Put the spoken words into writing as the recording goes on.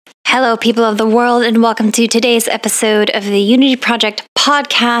Hello, people of the world, and welcome to today's episode of the Unity Project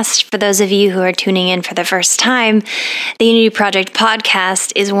podcast. For those of you who are tuning in for the first time, the Unity Project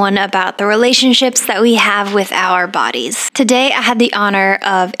podcast is one about the relationships that we have with our bodies. Today, I had the honor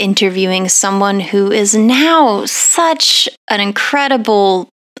of interviewing someone who is now such an incredible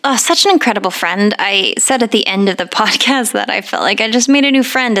friend. I said at the end of the podcast that I felt like I just made a new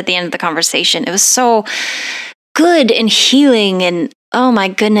friend at the end of the conversation. It was so good and healing, and oh my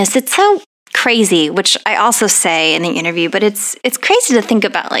goodness, it's so crazy, which I also say in the interview, but it's crazy to think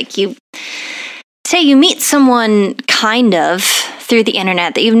about. Like, you meet someone kind of through the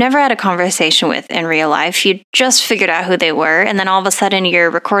internet that you've never had a conversation with in real life. You just figured out who they were, and then all of a sudden you're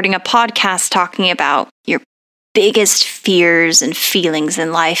recording a podcast talking about your biggest fears and feelings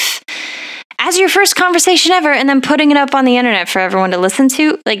in life as your first conversation ever, and then putting it up on the internet for everyone to listen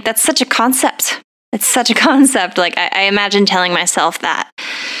to. Like, that's such a concept. It's such a concept. Like, I imagine telling myself that,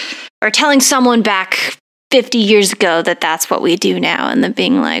 or telling someone back 50 years ago that that's what we do now, and then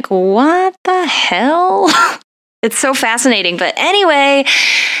being like, what the hell? It's so fascinating. But anyway,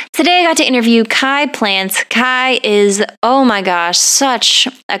 today I got to interview Kai Plant. Kai is, oh my gosh, such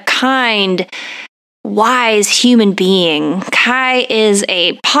a kind, wise human being. Kai is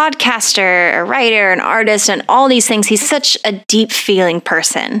a podcaster, a writer, an artist, and all these things. He's such a deep feeling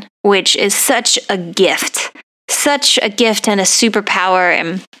person, which is such a gift and a superpower.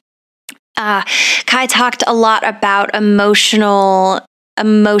 And Kai talked a lot about emotional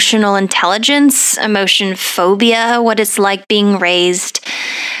intelligence, emotionphobia, what it's like being raised,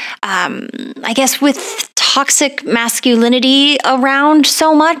 I guess, with toxic masculinity around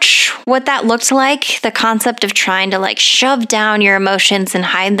so much, what that looked like, the concept of trying to like shove down your emotions and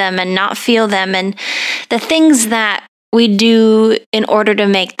hide them and not feel them, and the things that we do in order to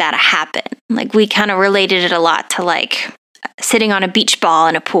make that happen. Like, we kind of related it a lot to like sitting on a beach ball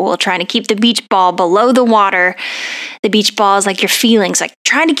in a pool, trying to keep the beach ball below the water. The beach ball is like your feelings, like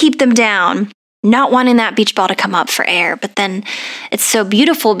trying to keep them down, not wanting that beach ball to come up for air. But then it's so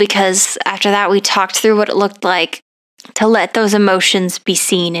beautiful because after that, we talked through what it looked like to let those emotions be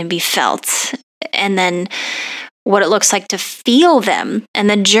seen and be felt, and then what it looks like to feel them, and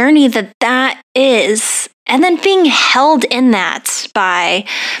the journey that is, and then being held in that by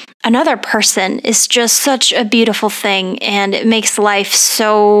another person is just such a beautiful thing, and it makes life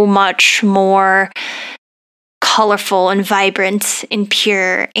so much more colorful and vibrant and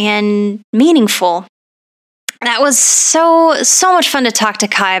pure and meaningful. That was so much fun to talk to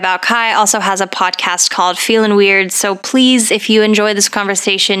Kai about. Kai also has a podcast called Feelin' Weird, so please, if you enjoy this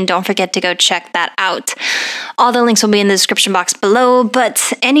conversation, don't forget to go check that out. All the links will be in the description box below,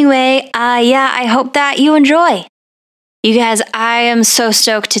 but anyway, I hope that you enjoy. You guys, I am so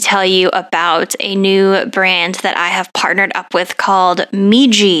stoked to tell you about a new brand that I have partnered up with called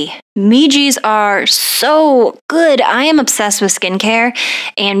Meiji. Meijis are so good. I am obsessed with skincare,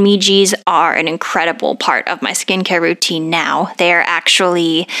 and Meijis are an incredible part of my skincare routine now.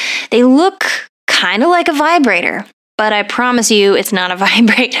 They look kind of like a vibrator, but I promise you it's not a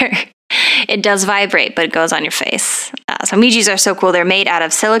vibrator. It does vibrate, but it goes on your face. So Meijis are so cool. They're made out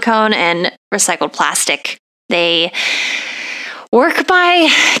of silicone and recycled plastic. They work by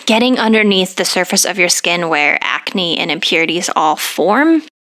getting underneath the surface of your skin where acne and impurities all form.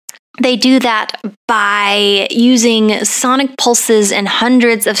 They do that by using sonic pulses and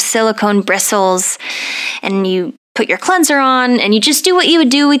hundreds of silicone bristles, and you put your cleanser on, and you just do what you would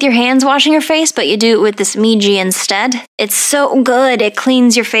do with your hands washing your face, but you do it with this Meiji instead. It's so good. It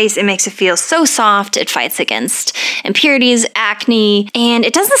cleans your face. It makes it feel so soft. It fights against impurities, acne, and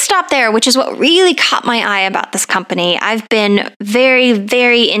it doesn't stop there, which is what really caught my eye about this company. I've been very,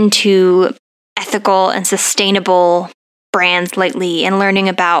 very into ethical and sustainable brands lately, and learning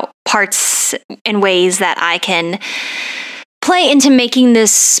about parts and ways that I can play into making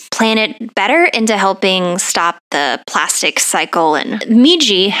this planet better, into helping stop the plastic cycle. And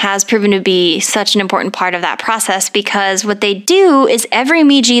Meiji has proven to be such an important part of that process, because what they do is every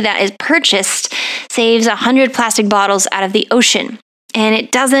Meiji that is purchased saves 100 plastic bottles out of the ocean. And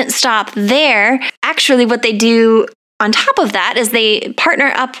it doesn't stop there. Actually, what they do on top of that is they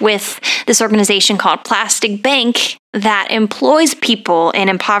partner up with this organization called Plastic Bank that employs people in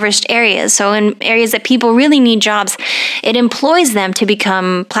impoverished areas. So in areas that people really need jobs, it employs them to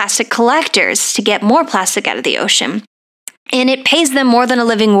become plastic collectors to get more plastic out of the ocean. And it pays them more than a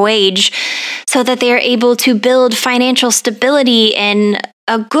living wage so that they are able to build financial stability and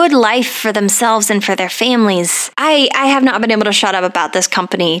a good life for themselves and for their families. I have not been able to shut up about this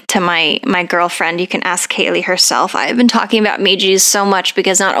company to my girlfriend. You can ask Kaylee herself. I've been talking about Meiji's so much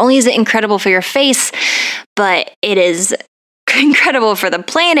because not only is it incredible for your face, but it is incredible for the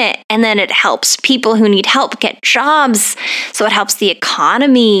planet. And then it helps people who need help get jobs. So it helps the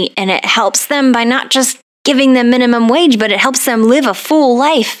economy, and it helps them by not just giving them minimum wage, but it helps them live a full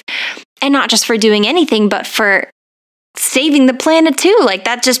life. And not just for doing anything, but for saving the planet too. Like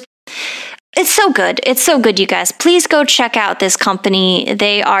that just, it's so good. It's so good, you guys. Please go check out this company.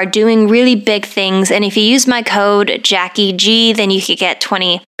 They are doing really big things. And if you use my code JackieG, then you could get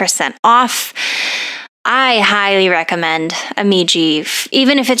 20% off. I highly recommend Amiji,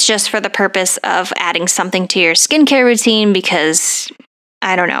 even if it's just for the purpose of adding something to your skincare routine, because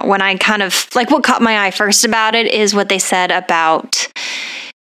I don't know, when I kind of, like what caught my eye first about it is what they said about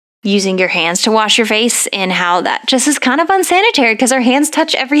using your hands to wash your face, and how that just is kind of unsanitary because our hands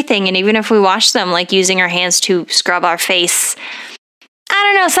touch everything. And even if we wash them, like using our hands to scrub our face, I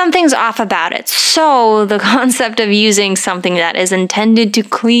don't know, something's off about it. So the concept of using something that is intended to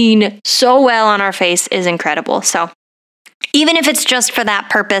clean so well on our face is incredible. So even if it's just for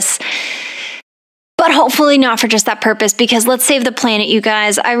that purpose, but hopefully not for just that purpose, because let's save the planet, you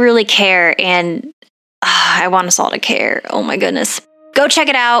guys. I really care, and I want us all to care. Oh my goodness. Go check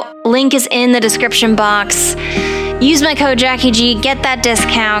it out. Link is in the description box. Use my code JackieG, get that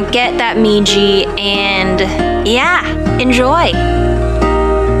discount, get that Miji, and yeah, enjoy.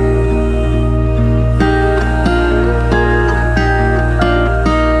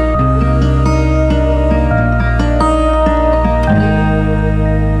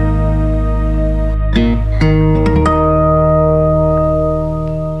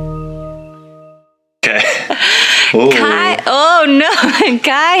 Kai, oh no,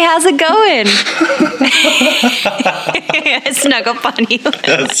 Kai, how's it going? I snuck up on you.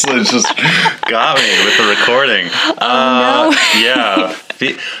 That's just got me with the recording. Oh no. Yeah.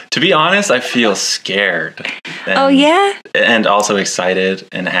 To be honest, I feel scared. And also excited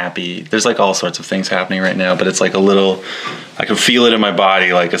and happy. There's like all sorts of things happening right now, but it's like a little, I can feel it in my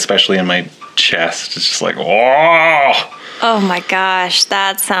body, like especially in my chest. It's just like, whoa. Oh my gosh,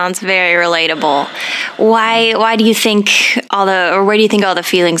 that sounds very relatable. Why do you think where do you think all the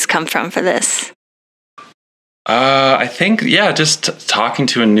feelings come from for this? I think, just talking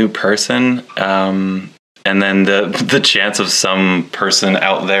to a new person, and then the chance of some person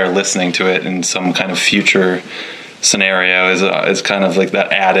out there listening to it in some kind of future scenario is kind of like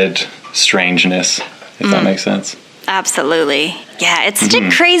that added strangeness, if that makes sense. Absolutely. Yeah, it's such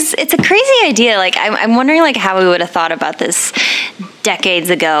it's a crazy idea. Like I'm wondering like how we would have thought about this decades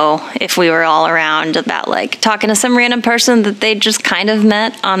ago if we were all around, about like talking to some random person that they just kind of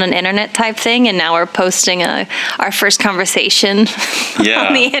met on an internet type thing, and now we're posting our first conversation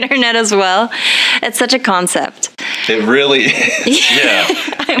on the internet as well. It's such a concept. It really is. Yeah.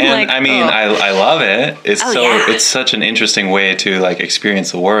 I love it. It's such an interesting way to like experience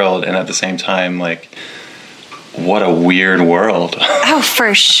the world, and at the same time like, what a weird world. Oh,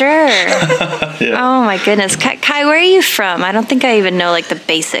 for sure. Yeah. Oh, my goodness. Kai, where are you from? I don't think I even know, like, the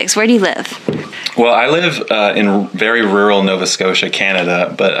basics. Where do you live? Well, I live in very rural Nova Scotia,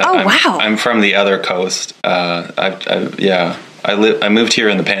 Canada, but I'm from the other coast. I moved here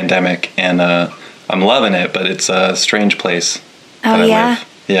in the pandemic, and I'm loving it, but it's a strange place. Oh, yeah? Live.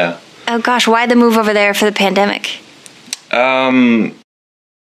 Yeah. Oh, gosh. Why the move over there for the pandemic?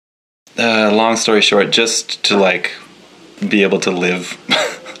 Long story short, just to like be able to live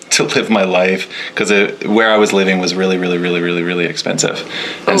my life, because where I was living was really, really, really, really, really expensive,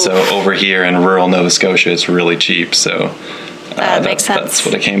 and so over here in rural Nova Scotia, it's really cheap. So that makes sense. That's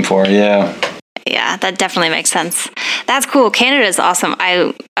what I came for. Yeah. Yeah, that definitely makes sense. That's cool. Canada is awesome.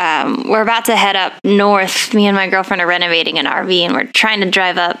 We're about to head up north. Me and my girlfriend are renovating an RV, and we're trying to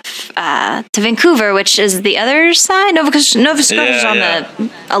drive up to Vancouver, which is the other side. Nova Scotia is on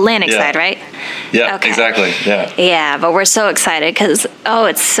the Atlantic side, right? Yeah, okay. Exactly. Yeah. Yeah, but we're so excited because,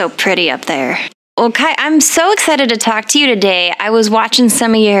 it's so pretty up there. Well, Kai, I'm so excited to talk to you today. I was watching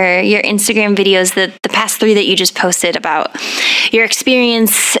some of your Instagram videos, the past 3 that you just posted, about your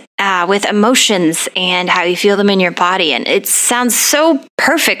experience with emotions and how you feel them in your body. And it sounds so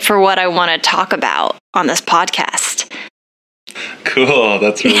perfect for what I want to talk about on this podcast. Cool.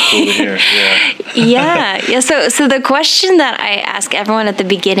 That's really cool to hear. Yeah. Yeah. So the question that I ask everyone at the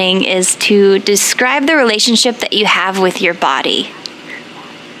beginning is to describe the relationship that you have with your body.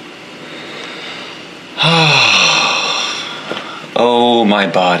 Oh, my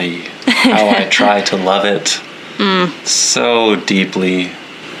body. How I try to love it so deeply.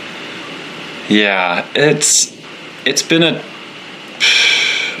 Yeah, it's been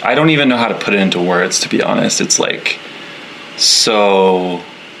I don't even know how to put it into words, to be honest. It's like so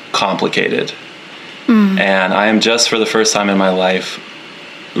complicated. And I am just, for the first time in my life,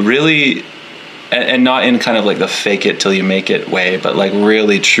 really and not in kind of like the fake it till you make it way, but like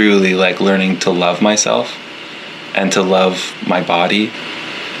really truly like learning to love myself and to love my body.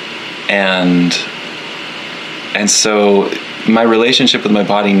 And so my relationship with my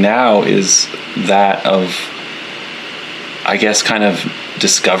body now is that of, I guess, kind of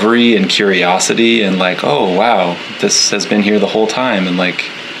discovery and curiosity, and like, oh wow, this has been here the whole time, and like,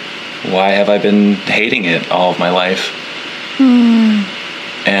 why have I been hating it all of my life?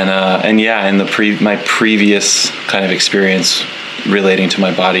 And yeah, and my previous kind of experience relating to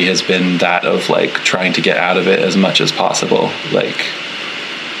my body has been that of like trying to get out of it as much as possible, like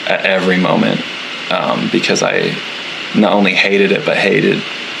at every moment, because I not only hated it but hated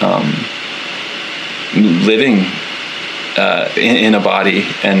living in a body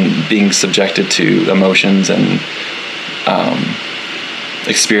and being subjected to emotions and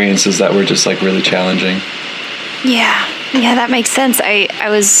experiences that were just like really challenging. Yeah, that makes sense. I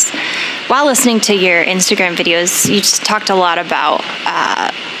was, while listening to your Instagram videos, you just talked a lot about,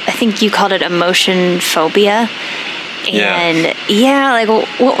 I think you called it emotionphobia. And like,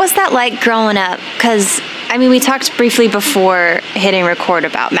 what was that like growing up? Because, I mean, we talked briefly before hitting record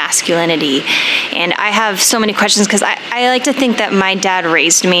about masculinity, and I have so many questions because I like to think that my dad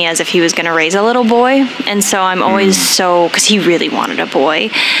raised me as if he was going to raise a little boy. And so I'm always because he really wanted a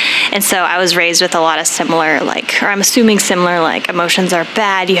boy. And so I was raised with a lot of similar, like, or I'm assuming similar, like, emotions are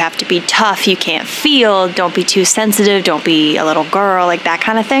bad. You have to be tough. You can't feel. Don't be too sensitive. Don't be a little girl, like that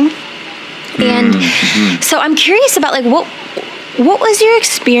kind of thing. And so I'm curious about, like, what was your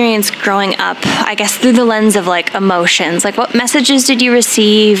experience growing up, I guess, through the lens of, like, emotions? Like, what messages did you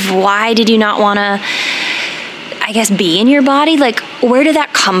receive? Why did you not want to, I guess, be in your body? Like, where did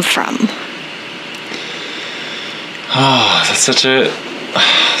that come from? Oh, that's such a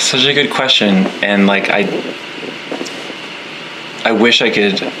good question. And, like, I wish I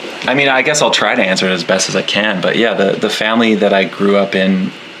could, I mean, I guess I'll try to answer it as best as I can. But, yeah, the family that I grew up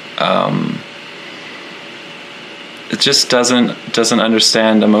in, it just doesn't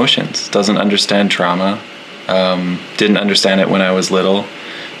understand emotions, doesn't understand trauma, didn't understand it when I was little.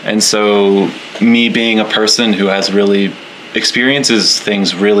 And so me being a person who has really experiences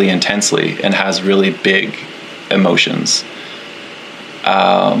things really intensely and has really big emotions,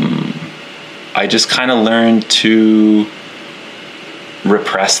 I just kind of learned to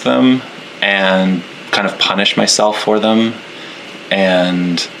repress them and kind of punish myself for them.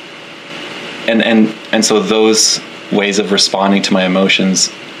 And so those ways of responding to my emotions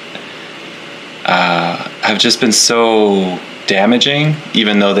have just been so damaging,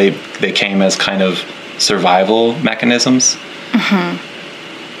 even though they came as kind of survival mechanisms.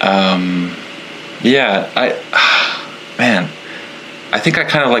 I think I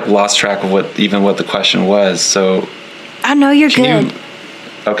kind of like lost track of what the question was. So I know you're good.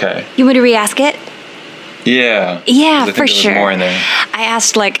 Okay. You want me to re-ask it? Yeah. Yeah, for sure. More in there. I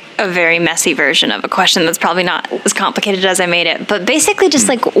asked like a very messy version of a question that's probably not as complicated as I made it. But basically just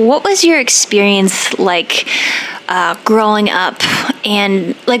like, what was your experience like growing up,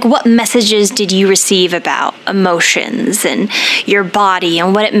 and like what messages did you receive about emotions and your body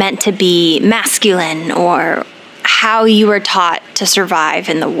and what it meant to be masculine, or how you were taught to survive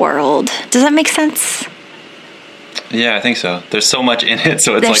in the world? Does that make sense? Yeah, I think so. There's so much in it,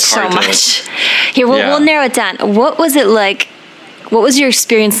 so it's There's like hard so much. Here, we'll narrow it down. What was it like? What was your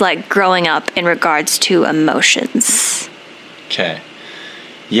experience like growing up in regards to emotions? Okay.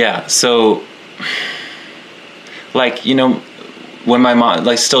 Yeah. So, like, you know, when my mom,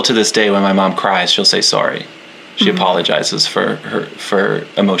 like, still to this day, when my mom cries, she'll say sorry. She apologizes for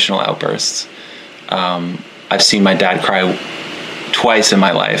emotional outbursts. I've seen my dad cry twice in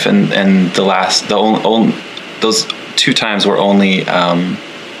my life, and those two times were only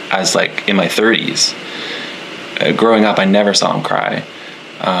as like in my 30s. Growing up, I never saw him cry.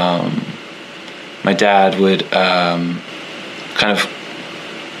 My dad would kind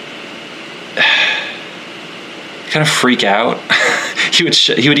of freak out.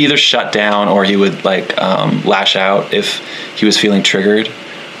 he would either shut down or he would like lash out if he was feeling triggered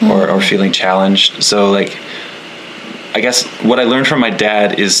or feeling challenged. So like, I guess what I learned from my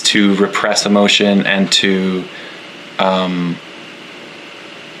dad is to repress emotion and to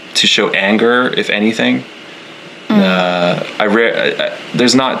show anger, if anything.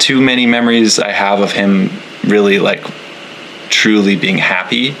 There's not too many memories I have of him really like truly being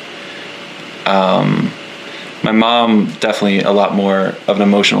happy. My mom definitely a lot more of an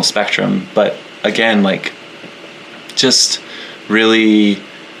emotional spectrum, but again, like just really,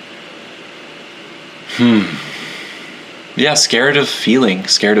 scared of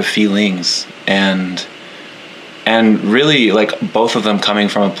feelings, and and really, like, both of them coming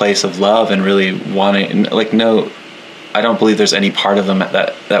from a place of love and really wanting, like, no, I don't believe there's any part of them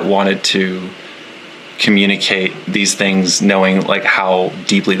that wanted to communicate these things knowing, like, how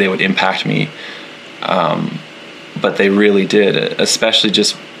deeply they would impact me. But they really did, especially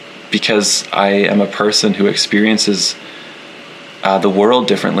just because I am a person who experiences the world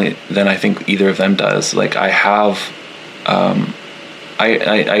differently than I think either of them does. Like, I have,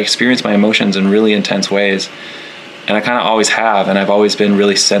 I experience my emotions in really intense ways, and I kind of always have, and I've always been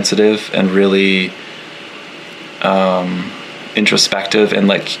really sensitive and really introspective and,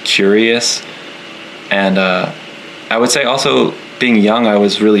 like, curious. And I would say also, being young, I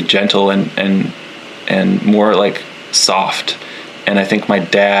was really gentle and more, like, soft. And I think my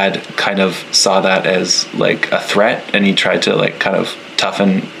dad kind of saw that as, like, a threat, and he tried to, like, kind of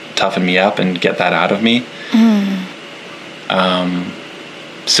toughen me up and get that out of me.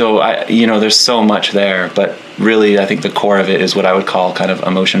 So there's so much there, but really I think the core of it is what I would call kind of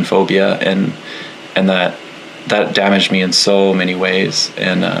emotion phobia, and that damaged me in so many ways.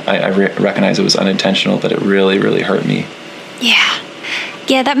 And I recognize it was unintentional, but it really, really hurt me. Yeah,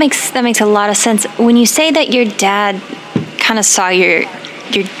 that makes a lot of sense. When you say that your dad kind of saw your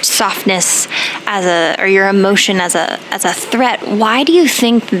softness or your emotion as a threat, why do you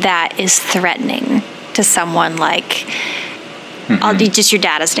think that is threatening to someone? Like, I'll do just your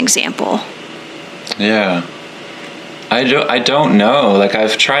dad as an example. Yeah. I don't know. Like,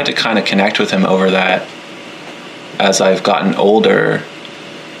 I've tried to kind of connect with him over that as I've gotten older.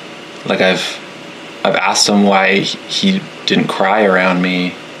 Like, I've asked him why he didn't cry around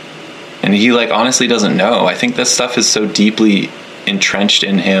me, and he, like, honestly doesn't know. I think this stuff is so deeply entrenched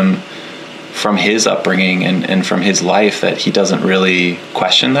in him from his upbringing and from his life that he doesn't really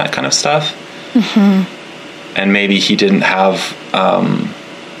question that kind of stuff. And maybe he didn't have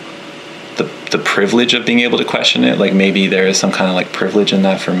the privilege of being able to question it. Like, maybe there is some kind of, like, privilege in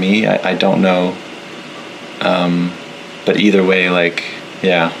that for me. I don't know. But either way, like,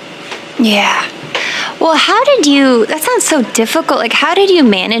 yeah. Well, that sounds so difficult. Like, how did you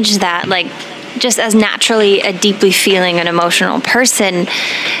manage that? Like, just as naturally a deeply feeling and emotional person,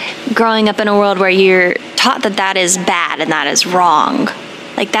 growing up in a world where you're taught that is bad and that is wrong.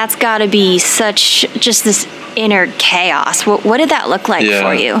 Like, that's got to be such just this inner chaos. What did that look like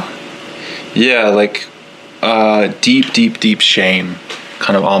for you? Yeah, like, deep shame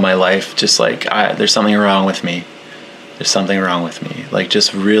kind of all my life. Just like, there's something wrong with me. There's something wrong with me. Like,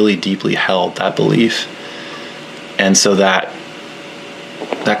 just really deeply held that belief. And so that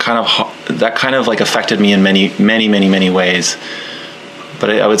kind of like affected me in many ways. But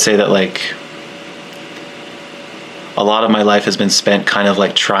I would say that, like, a lot of my life has been spent kind of,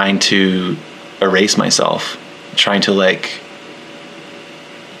 like, trying to erase myself, trying to, like,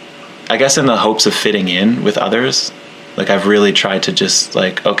 I guess in the hopes of fitting in with others. Like, I've really tried to just,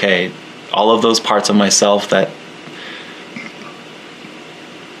 like, okay, all of those parts of myself that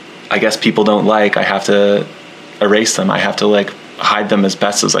I guess people don't like, I have to erase them. I have to, like, hide them as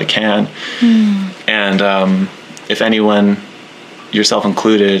best as I can. And if anyone, yourself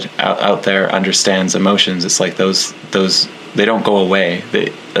included, out there understands emotions, it's like those they don't go away.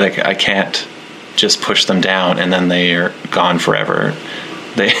 Like, I can't just push them down and then they are gone forever.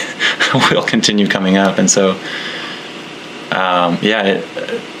 They will continue coming up. And so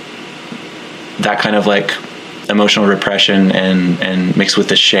that kind of, like, emotional repression and mixed with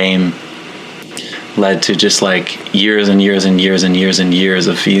the shame led to just, like, years and years and years and years and years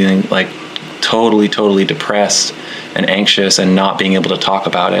of feeling, like, totally depressed and anxious and not being able to talk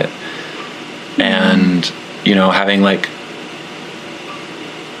about it. And, having, like,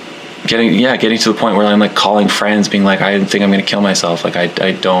 getting to the point where I'm, like, calling friends being like, I think I'm going to kill myself. Like, I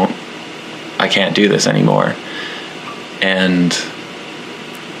can't do this anymore. And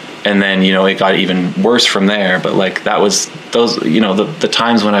then, it got even worse from there. But, like, that was those, the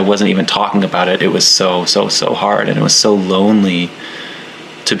times when I wasn't even talking about it, it was so hard. And it was so lonely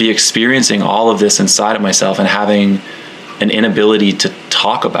to be experiencing all of this inside of myself and having an inability to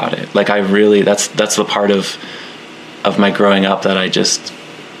talk about it. Like, that's the part of my growing up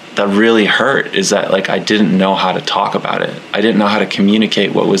that really hurt, is that, like, I didn't know how to talk about it. I didn't know how to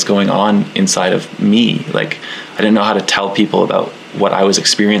communicate what was going on inside of me. Like, I didn't know how to tell people about what I was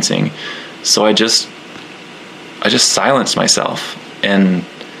experiencing. So I just silenced myself. And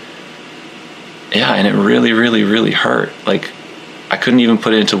it really, really, really hurt. Like, I couldn't even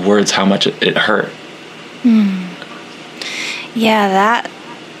put it into words how much it hurt. Yeah,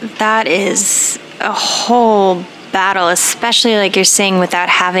 that is a whole battle, especially like you're saying, without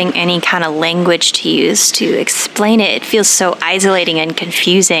having any kind of language to use to explain it. It feels so isolating and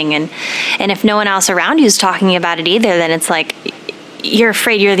confusing. And if no one else around you is talking about it either, then it's like you're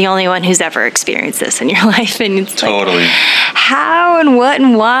afraid you're the only one who's ever experienced this in your life. And it's totally. like, how and what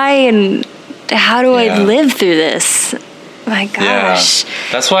and why and how do I live through this? My gosh. Yeah.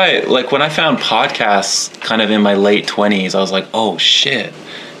 That's why, like, when I found podcasts kind of in my late 20s, I was like, oh shit,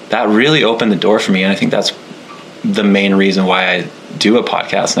 that really opened the door for me. And I think that's the main reason why I do a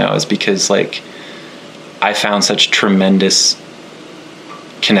podcast now, is because, like, I found such tremendous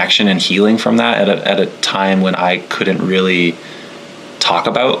connection and healing from that at a time when I couldn't really talk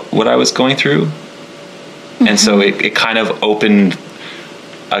about what I was going through. Mm-hmm. And so it kind of opened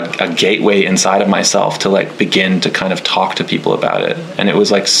a gateway inside of myself to, like, begin to kind of talk to people about it. And it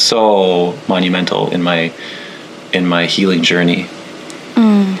was, like, so monumental in my healing journey.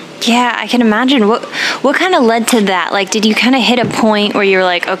 Yeah, I can imagine. What kind of led to that? Like, did you kind of hit a point where you were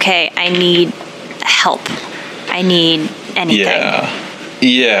like, okay, I need help. I need anything.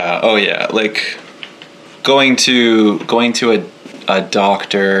 Yeah. Oh yeah. Like going to a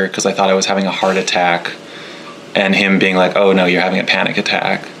doctor because I thought I was having a heart attack, and him being like, oh no, you're having a panic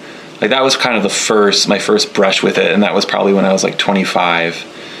attack. Like, that was kind of my first brush with it. And that was probably when I was like 25.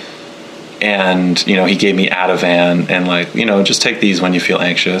 And, you know, he gave me Ativan and, like, you know, just take these when you feel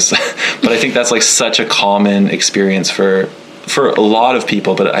anxious. But I think that's, like, such a common experience for a lot of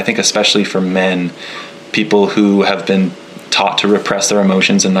people, but I think especially for men, people who have been taught to repress their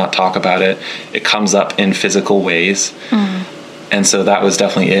emotions and not talk about it. It comes up in physical ways. And so that was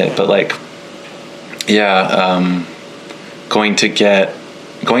definitely it. But, like, going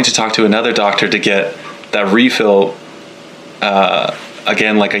to talk to another doctor to get that refill,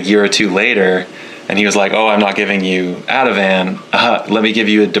 again, like a year or two later, and he was like, oh, I'm not giving you Ativan. Let me give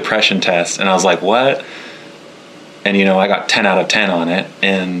you a depression test. And I was like, what? And, you know, I got 10 out of 10 on it.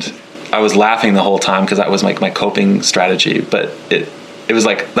 And I was laughing the whole time because that was like my coping strategy. But it was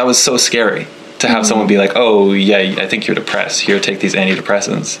like, that was so scary to have someone be like, oh, yeah, I think you're depressed. Here, take these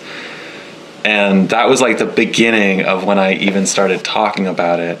antidepressants. And that was like the beginning of when I even started talking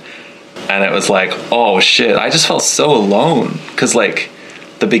about it. And it was like, oh shit, I just felt so alone. Cause, like,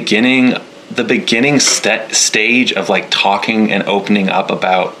 the beginning stage of, like, talking and opening up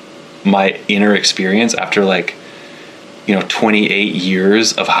about my inner experience after, like, you know, 28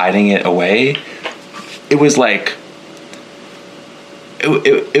 years of hiding it away, it was like,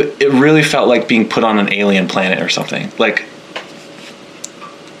 it really felt like being put on an alien planet or something. Like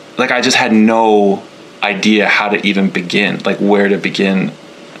I just had no idea how to even begin, like, where to begin.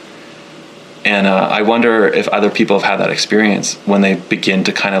 And I wonder if other people have had that experience when they begin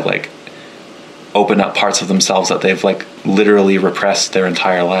to kind of, like, open up parts of themselves that they've, like, literally repressed their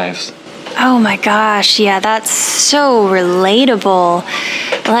entire lives. Oh my gosh, yeah, that's so relatable.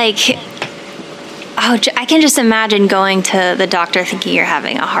 Like, I can just imagine going to the doctor thinking you're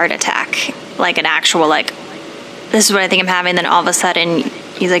having a heart attack, like an actual, like, this is what I think I'm having, then all of a sudden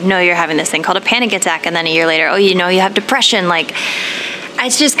he's like, no, you're having this thing called a panic attack, and then a year later, oh, you know, you have depression. Like,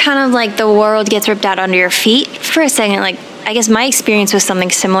 it's just kind of like the world gets ripped out under your feet for a second. Like, I guess my experience with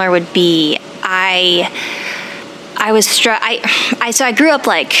something similar would be I grew up,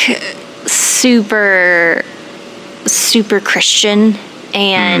 like, super Christian,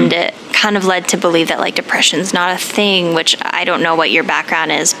 and kind of led to believe that, like, depression's not a thing, which I don't know what your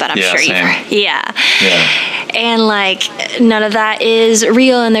background is, but I'm sure you've yeah. And, like, none of that is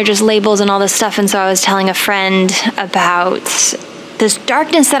real, and they're just labels and all this stuff. And so I was telling a friend about this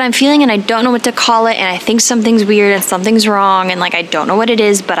darkness that I'm feeling, and I don't know what to call it, and I think something's weird and something's wrong, and, like, I don't know what it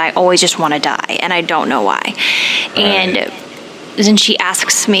is, but I always just want to die, and I don't know why. Right. And then she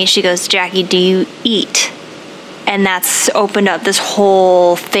asks me, she goes, Jackie, do you eat? And that's opened up this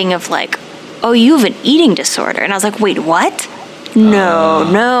whole thing of, like, oh, you have an eating disorder. And I was like, wait, what?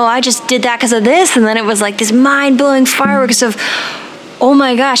 No, I just did that because of this. And then it was like this mind-blowing fireworks of, oh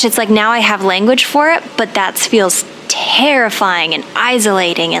my gosh, it's like now I have language for it, but that feels terrifying and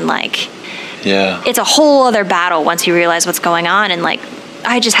isolating, and, like, it's a whole other battle once you realize what's going on. And, like,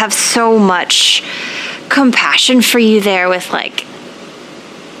 I just have so much compassion for you there with, like,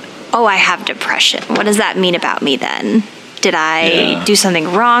 oh, I have depression. What does that mean about me then? Did I do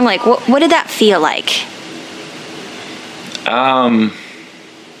something wrong? Like, what did that feel like?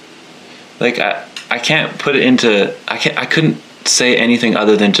 Like, I can't put it into, I couldn't say anything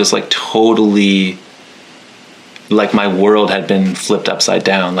other than just, like, totally, like, my world had been flipped upside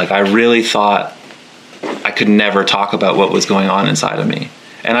down. Like, I really thought I could never talk about what was going on inside of me.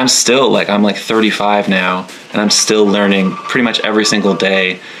 And I'm still, like, I'm like 35 now, and I'm still learning pretty much every single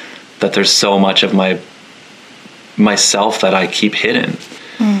day that there's so much of my myself that I keep hidden.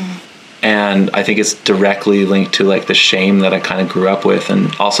 And I think it's directly linked to like the shame that I kind of grew up with,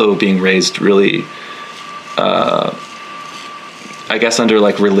 and also being raised really, I guess, under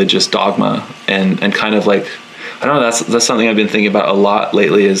like religious dogma, and kind of like, I don't know, that's something I've been thinking about a lot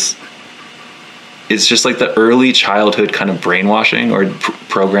lately, is just like the early childhood kind of brainwashing or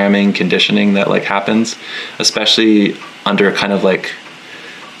programming, conditioning that like happens, especially under kind of like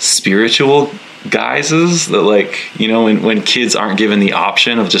spiritual guises, that like, you know, when kids aren't given the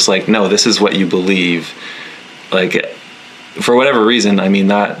option of just like, no, this is what you believe, like for whatever reason. I mean,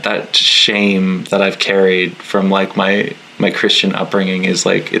 that shame that I've carried from like my Christian upbringing is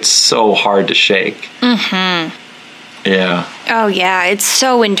like, it's so hard to shake. Yeah. Oh yeah, it's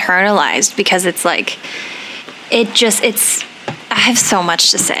so internalized, because it's like, I have so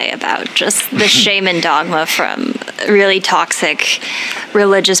much to say about just the shame and dogma from really toxic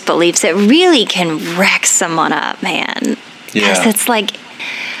religious beliefs. It really can wreck someone up, man. Yeah. Because it's like,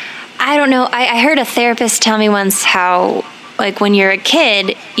 I don't know. I heard a therapist tell me once how, like, when you're a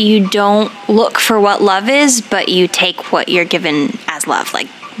kid, you don't look for what love is, but you take what you're given as love. Like,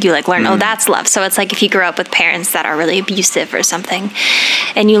 you like learn, oh, that's love. So it's like if you grow up with parents that are really abusive or something,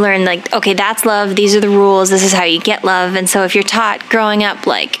 and you learn like, okay, that's love. These are the rules. This is how you get love. And so if you're taught growing up,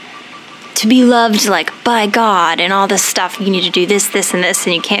 like, to be loved, like, by God and all this stuff, you need to do this, this, and this,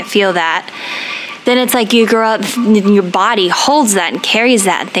 and you can't feel that, then it's like you grow up and your body holds that and carries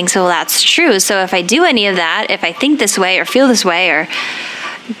that and thinks, well, that's true. So if I do any of that, if I think this way or feel this way, or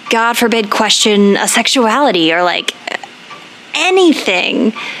God forbid, question a sexuality or like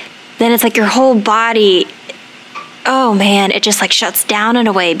anything, then it's like your whole body, oh man, it just like shuts down in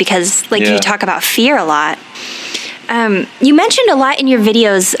a way, because like you talk about fear a lot. You mentioned a lot in your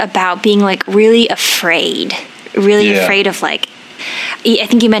videos about being like really afraid of like, I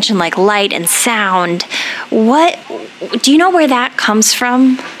think you mentioned like light and sound. What, do you know where that comes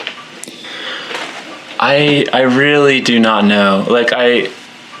from? I really do not know. Like I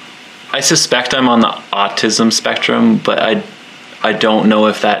suspect I'm on the autism spectrum, but I don't know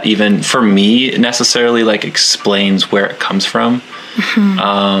if that even for me necessarily like explains where it comes from.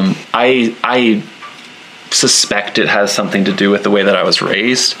 I suspect it has something to do with the way that I was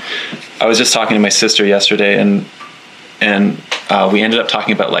raised. I was just talking to my sister yesterday, and we ended up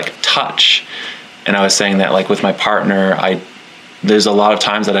talking about like touch, and I was saying that like with my partner, there's a lot of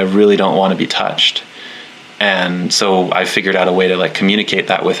times that I really don't want to be touched, and so I figured out a way to like communicate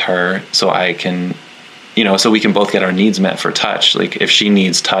that with her, so I can, you know, so we can both get our needs met for touch. Like if she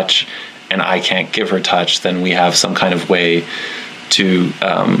needs touch and I can't give her touch, then we have some kind of way to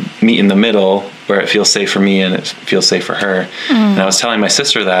meet in the middle where it feels safe for me and it feels safe for her. And I was telling my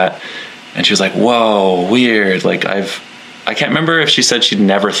sister that, and she was like, whoa, weird. Like I can't remember if she said she'd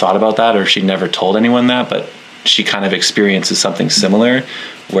never thought about that or she'd never told anyone that, but she kind of experiences something similar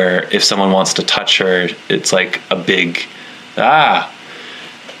where if someone wants to touch her, it's like a big,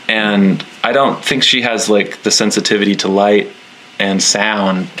 and I don't think she has like the sensitivity to light and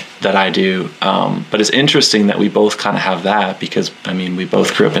sound that I do. But it's interesting that we both kind of have that, because I mean, we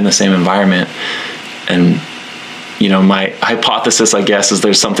both grew up in the same environment, and you know, my hypothesis, I guess, is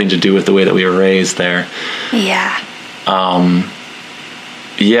there's something to do with the way that we were raised there. Yeah.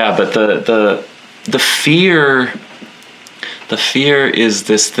 But the fear is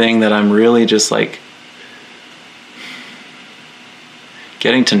this thing that I'm really just like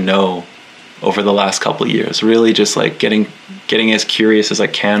getting to know over the last couple of years, really just like getting as curious as I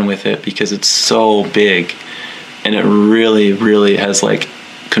can with it, because it's so big and it really, really has like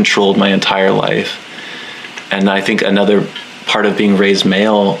controlled my entire life. And I think another part of being raised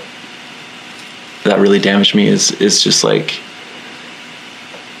male that really damaged me is just like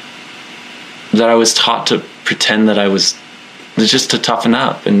that I was taught to pretend that I was just to toughen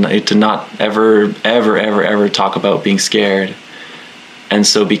up and to not ever, ever, ever, ever talk about being scared. And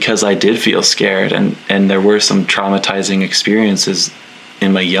so because I did feel scared and there were some traumatizing experiences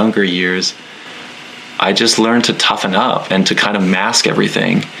in my younger years, I just learned to toughen up and to kind of mask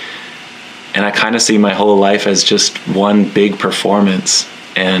everything. And I kind of see my whole life as just one big performance,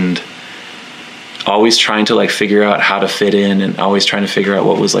 and always trying to like figure out how to fit in, and always trying to figure out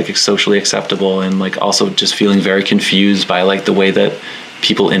what was like socially acceptable, and like also just feeling very confused by like the way that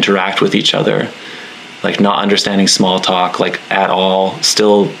people interact with each other, like not understanding small talk like at all,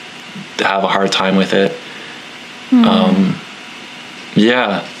 still have a hard time with it. I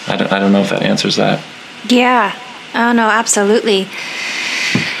don't know if that answers that. Yeah. Oh no, absolutely.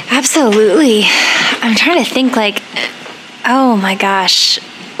 Absolutely. I'm trying to think like, oh my gosh,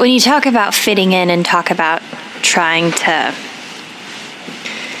 when you talk about fitting in and talk about trying to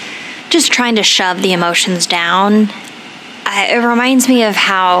just trying to shove the emotions down, it reminds me of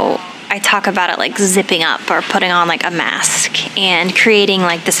how I talk about it like zipping up or putting on like a mask and creating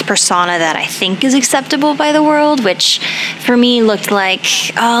like this persona that I think is acceptable by the world, which for me looked like,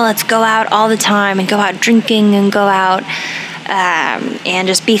 oh, let's go out all the time and go out drinking and go out and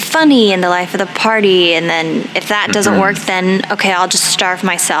just be funny in the life of the party. And then if that doesn't work, then okay, I'll just starve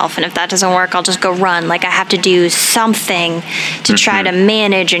myself. And if that doesn't work, I'll just go run. Like I have to do something to try to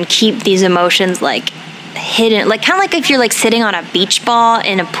manage and keep these emotions like hidden, like kind of like if you're like sitting on a beach ball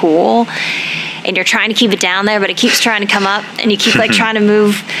in a pool and you're trying to keep it down there, but it keeps trying to come up and you keep like trying to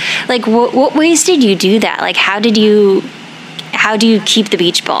move. Like what ways did you do that? Like how do you keep the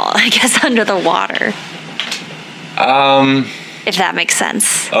beach ball, I guess, under the water? If that makes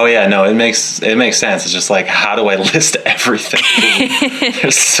sense. Oh yeah, no, it makes sense. It's just like, how do I list everything?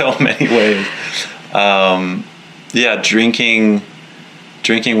 There's so many ways. Yeah, drinking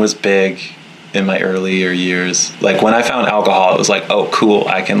was big in my earlier years. Like when I found alcohol, it was like, oh cool,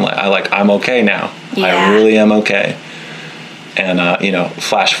 I'm okay now. Yeah. I really am okay. And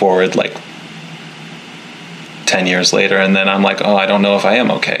flash forward like 10 years later, and then I'm like, oh, I don't know if I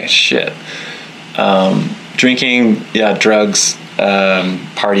am okay. Shit. Drinking, yeah, drugs,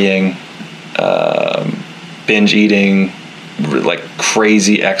 partying, binge eating, like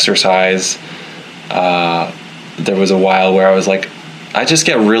crazy exercise. There was a while where I was like, I just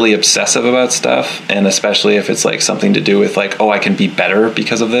get really obsessive about stuff, and especially if it's like something to do with like, oh, I can be better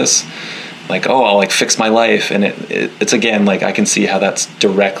because of this. Like, oh, I'll like fix my life, and it's again like I can see how that's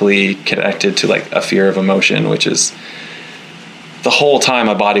directly connected to like a fear of emotion, which is the whole time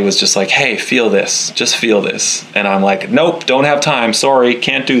my body was just like, hey, feel this, just feel this, and I'm like, nope, don't have time, sorry,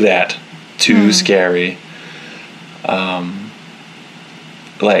 can't do that, too scary.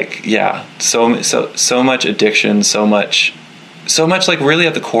 Like yeah, so much addiction, so much like really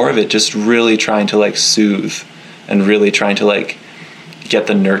at the core of it, just really trying to like soothe and really trying to like get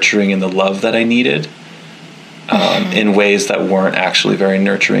the nurturing and the love that I needed in ways that weren't actually very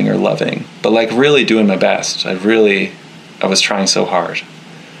nurturing or loving, but like really doing my best. I was trying so hard.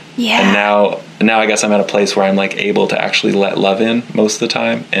 Yeah. And now I guess I'm at a place where I'm like able to actually let love in most of the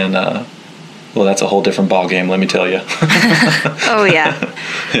time, and well, that's a whole different ball game, let me tell you. Oh yeah.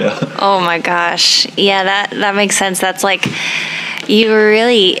 Yeah. Oh my gosh. Yeah, that makes sense. That's like, you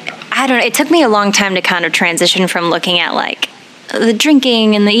really, I don't know, it took me a long time to kind of transition from looking at like the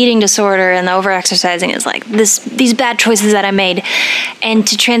drinking and the eating disorder and the overexercising is like these bad choices that I made, and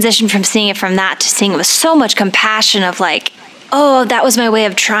to transition from seeing it from that to seeing it with so much compassion of like, oh, that was my way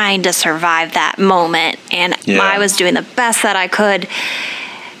of trying to survive that moment, and I was doing the best that I could.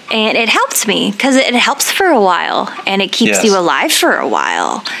 And it helps me because it helps for a while, and it keeps you alive for a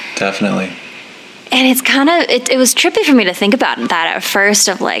while. Definitely. And it's kind of, it was trippy for me to think about that at first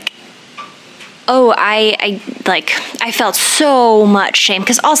of like, oh, I felt so much shame.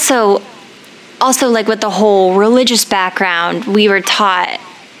 Because also like with the whole religious background, we were taught,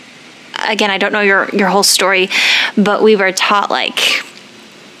 again, I don't know your whole story, but we were taught like,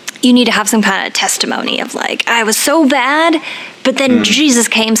 you need to have some kind of testimony of like, I was so bad, but then Jesus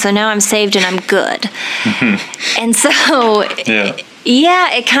came, so now I'm saved and I'm good. And so,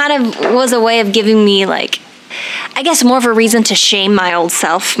 it kind of was a way of giving me like, I guess more of a reason to shame my old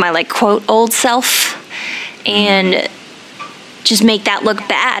self, my like quote old self, and just make that look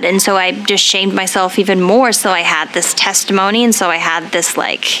bad. And so I just shamed myself even more. So I had this testimony, and so I had this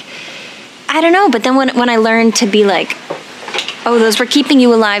like, I don't know. But then when I learned to be like, oh, those were keeping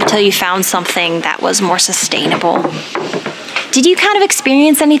you alive till you found something that was more sustainable. Did you kind of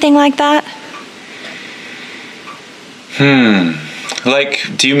experience anything like that? Like,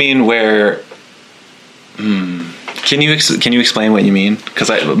 do you mean where? Can you explain what you mean?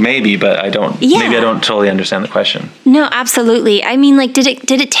 Because maybe, but I don't. Yeah. Maybe I don't totally understand the question. No, absolutely. I mean, like, did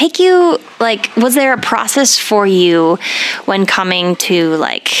it take you? Like, was there a process for you when coming to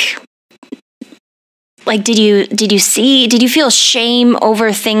like? Like, did you feel shame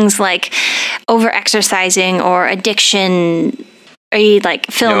over things like over exercising or addiction? Or you like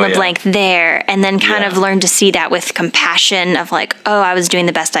fill in the blank there, and then kind of learn to see that with compassion of like, oh, I was doing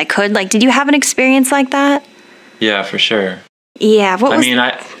the best I could. Like, did you have an experience like that? Yeah, for sure. Yeah.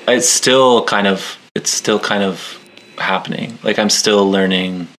 It's still kind of happening. Like, I'm still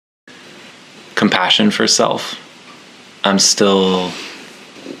learning compassion for self. I'm still,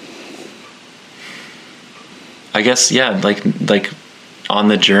 I guess, like on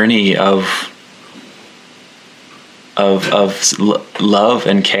the journey of love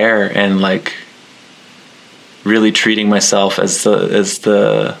and care, and like really treating myself as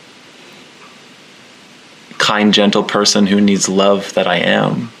the kind, gentle person who needs love that I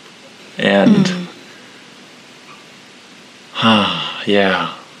am. And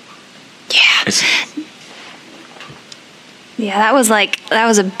yeah. Yeah, that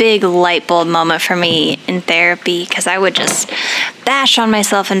was a big light bulb moment for me in therapy, because I would just bash on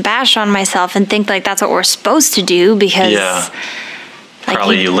myself and think like that's what we're supposed to do, because like,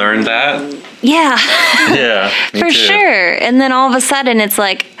 probably you learned that. Yeah. Yeah, for too. Sure. And then all of a sudden it's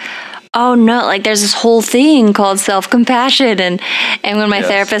like, oh no, like there's this whole thing called self-compassion, and when my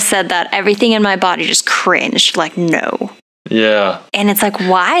therapist said that, everything in my body just cringed, like, no. Yeah. And it's like,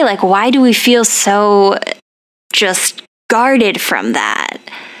 why? Like, why do we feel so just guarded from that?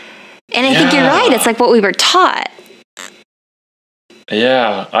 And I think you're right. It's like what we were taught.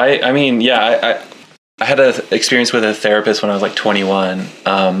 Yeah. I mean, yeah, I had an experience with a therapist when I was like 21.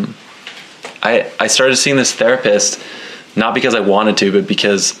 I started seeing this therapist not because I wanted to, but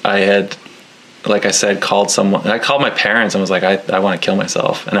because I had, like I said, called my parents and was like, I want to kill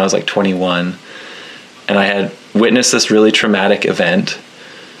myself. And I was like 21. And I had witnessed this really traumatic event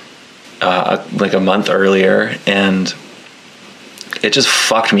like a month earlier, and it just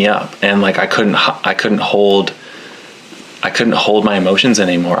fucked me up. And like I couldn't hold my emotions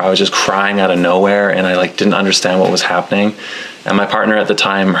anymore. I was just crying out of nowhere, and I like didn't understand what was happening. And my partner at the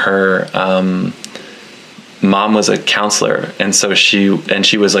time, her mom was a counselor, and so she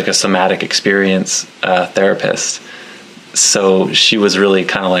was like a somatic experience therapist. So she was really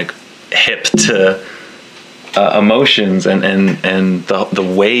kind of like hip to emotions and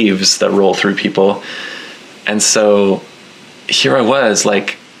the waves that roll through people. And so here I was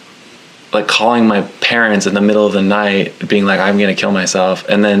like calling my parents in the middle of the night, being like, I'm going to kill myself.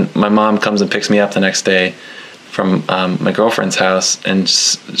 And then my mom comes and picks me up the next day from my girlfriend's house, and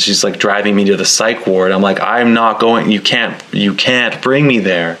she's like driving me to the psych ward. I'm like, I'm not going, you can't bring me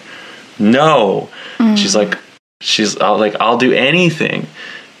there. No. She's like, I'll do anything.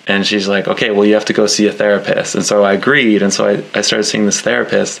 And she's like, okay, well, you have to go see a therapist. And so I agreed. And so I started seeing this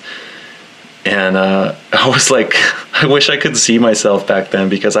therapist. And I was like, I wish I could see myself back then,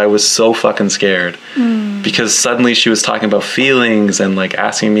 because I was so fucking scared. Because suddenly she was talking about feelings and like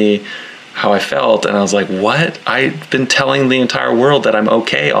asking me how I felt. And I was like, what? I've been telling the entire world that I'm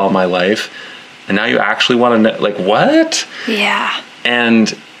okay all my life. And now you actually want to know, like, what? Yeah.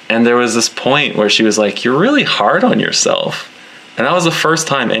 And there was this point where she was like, you're really hard on yourself. And that was the first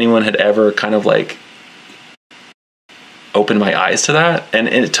time anyone had ever kind of like opened my eyes to that. And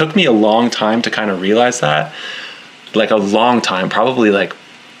it took me a long time to kind of realize that. Like a long time, probably like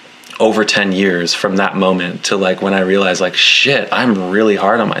over 10 years from that moment to like when I realized like, shit, I'm really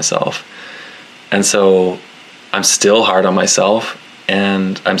hard on myself. And so I'm still hard on myself,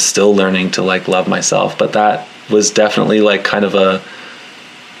 and I'm still learning to like love myself. But that was definitely like kind of a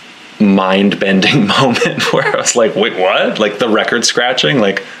mind-bending moment where I was like, wait, what? Like the record scratching?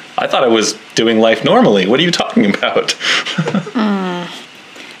 Like, I thought I was doing life normally. What are you talking about?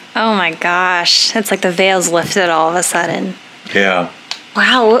 Oh my gosh. It's like the veil's lifted all of a sudden. Yeah.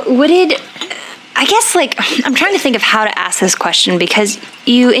 Wow. I guess like, I'm trying to think of how to ask this question, because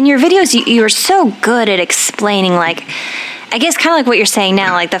in your videos, you were so good at explaining, like, I guess kind of like what you're saying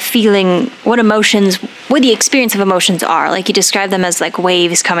now, like the feeling, what the experience of emotions are. Like you described them as like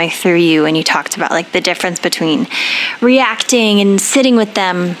waves coming through you, and you talked about like the difference between reacting and sitting with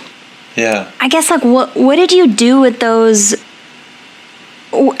them. Yeah. I guess like what did you do with those?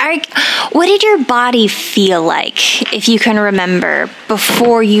 What did your body feel like, if you can remember,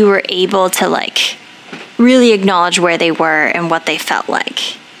 before you were able to like really acknowledge where they were and what they felt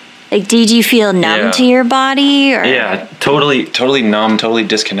like? Like, did you feel numb to your body? Or? Yeah, totally numb, totally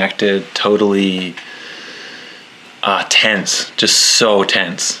disconnected, totally tense, just so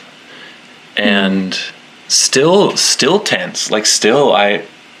tense. And still tense. Like still,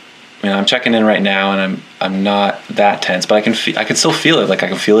 I'm checking in right now, and I'm not that tense, but I can still feel it. Like I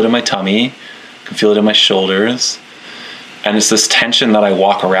can feel it in my tummy, I can feel it in my shoulders. And it's this tension that I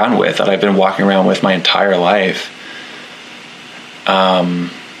walk around with, that I've been walking around with my entire life.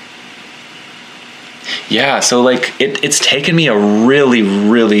 Yeah, so like it's taken me a really,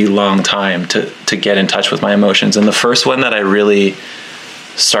 really long time to get in touch with my emotions. And the first one that I really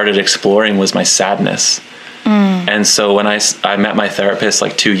started exploring was my sadness. And so when I met my therapist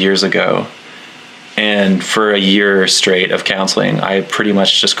like 2 years ago, and for a year straight of counseling, I pretty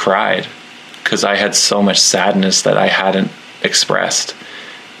much just cried, because I had so much sadness that I hadn't expressed.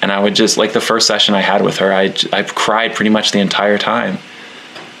 And I would just, like the first session I had with her, I cried pretty much the entire time.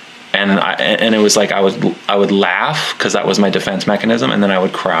 And it was like I would laugh, because that was my defense mechanism, and then I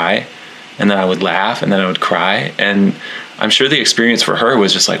would cry, and then I would laugh, and then I would cry. And I'm sure the experience for her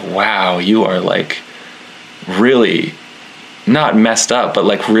was just like, wow, you are like really not messed up, but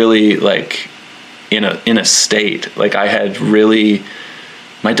like really like in a state. Like I had really,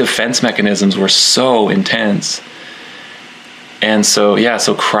 my defense mechanisms were so intense. And so, yeah,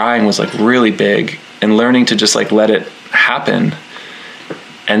 so crying was like really big, and learning to just like let it happen.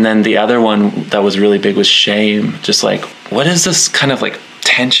 And then the other one that was really big was shame. Just like, what is this kind of like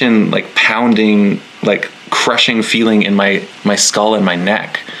tension, like pounding, like crushing feeling in my skull and my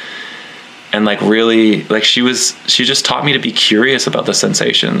neck? And like really, like she just taught me to be curious about the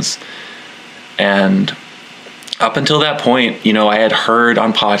sensations. And up until that point, you know, I had heard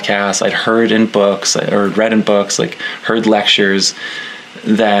on podcasts, I'd heard in books, or read in books, like heard lectures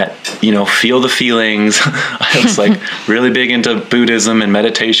that, you know, feel the feelings. I was like really big into Buddhism and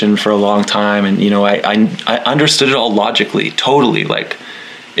meditation for a long time. And, you know, I understood it all logically, totally. Like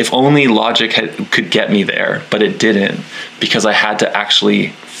if only logic could get me there, but it didn't, because I had to actually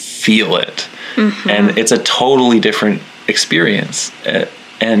feel it. Mm-hmm. And it's a totally different experience.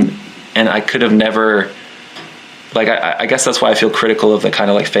 And I could have never, like, I guess that's why I feel critical of the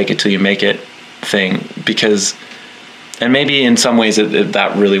kind of like fake it till you make it thing, because, and maybe in some ways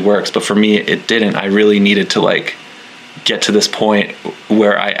that really works, but for me it didn't. I really needed to like get to this point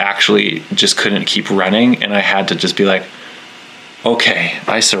where I actually just couldn't keep running, and I had to just be like, okay,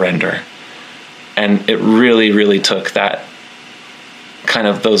 I surrender. And it really, really took that kind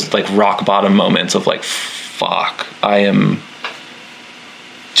of those like rock bottom moments of like, fuck, I am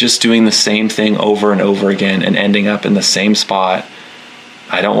just doing the same thing over and over again and ending up in the same spot.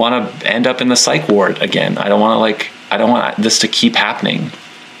 I don't want to end up in the psych ward again. I don't want this to keep happening.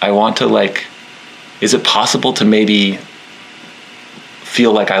 I want to like, is it possible to maybe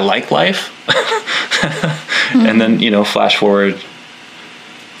feel like I like life? Mm-hmm. And then, you know, flash forward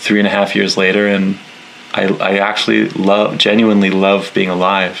 3.5 years later, and I actually genuinely love being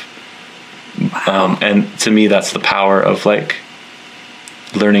alive. Wow. And to me, that's the power of like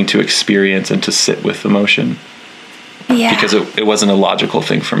learning to experience and to sit with emotion. Yeah. Because it wasn't a logical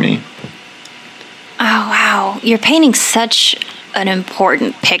thing for me. Oh, wow. You're painting such an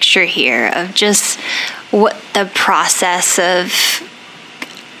important picture here of just what the process of,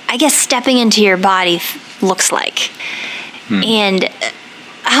 I guess, stepping into your body looks like. And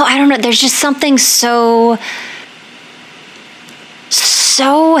I don't know, there's just something so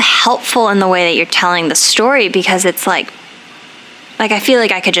helpful in the way that you're telling the story, because it's like I feel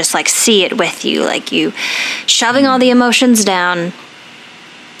like I could just like see it with you, like you shoving all the emotions down,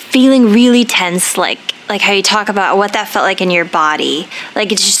 feeling really tense, like how you talk about what that felt like in your body.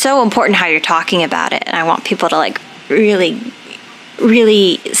 Like it's just so important how you're talking about it, and I want people to like really,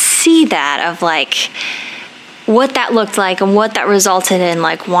 really see that, of like what that looked like and what that resulted in,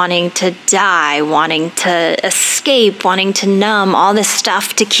 like wanting to die, wanting to escape, wanting to numb, all this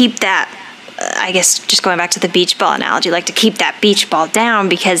stuff to keep that, I guess just going back to the beach ball analogy, like to keep that beach ball down,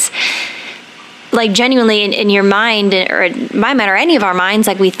 because like genuinely in your mind, or in my mind, or any of our minds,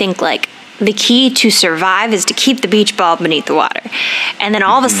 like we think like the key to survive is to keep the beach ball beneath the water. And then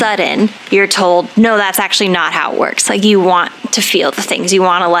all of a sudden you're told, no, that's actually not how it works. Like you want to feel the things, you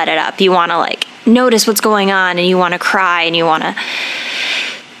want to let it up, you want to like notice what's going on, and you want to cry, and you want to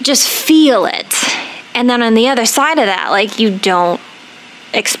just feel it. And then on the other side of that, like you don't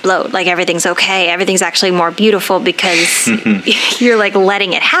explode, like everything's okay, everything's actually more beautiful because you're like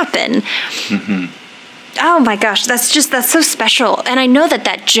letting it happen. Oh my gosh, that's so special. And I know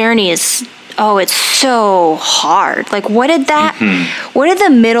that journey is, it's so hard. Like what did the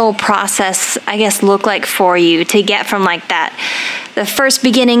middle process, I guess, look like for you to get from like that, the first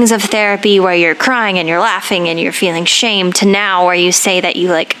beginnings of therapy where you're crying and you're laughing and you're feeling shame, to now where you say that you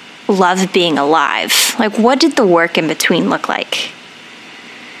like love being alive? Like what did the work in between look like?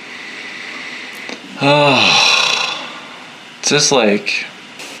 Just like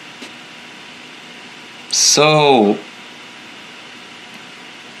so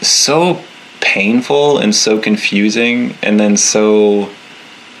painful and so confusing, and then so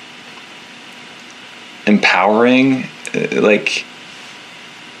empowering. Like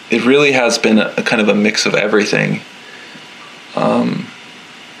it really has been a kind of a mix of everything. And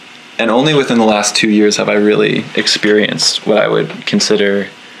only within the last 2 years have I really experienced what I would consider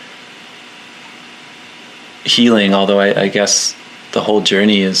healing, although I guess the whole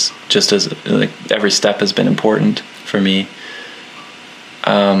journey is just as like every step has been important for me.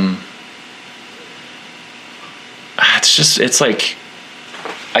 It's like,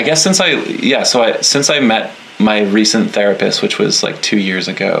 I guess since I met my recent therapist, which was like 2 years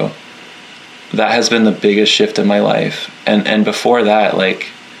ago, that has been the biggest shift in my life. And before that, like,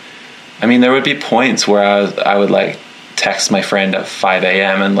 I mean, there would be points where I would like text my friend at 5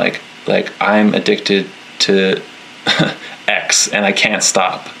 a.m. and like I'm addicted to X and I can't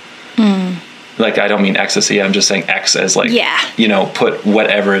stop. Like, I don't mean ecstasy. I'm just saying X as like, put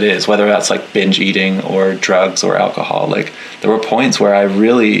whatever it is, whether that's like binge eating or drugs or alcohol. Like, there were points where I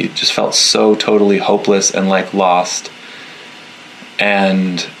really just felt so totally hopeless and like lost.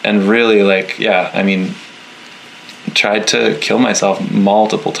 And really like, tried to kill myself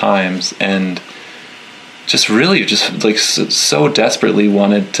multiple times, and just really just like so desperately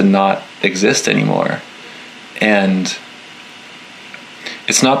wanted to not exist anymore. And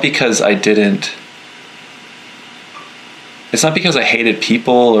it's not because I hated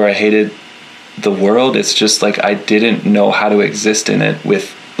people or I hated the world. It's just like I didn't know how to exist in it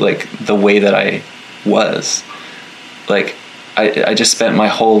with like the way that I was. Like I just spent my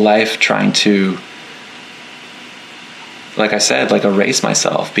whole life trying to, like I said, like erase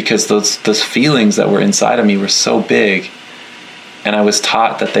myself, because those feelings that were inside of me were so big, and I was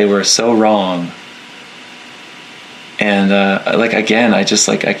taught that they were so wrong. And like, again, I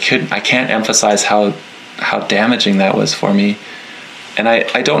can't emphasize how damaging that was for me. And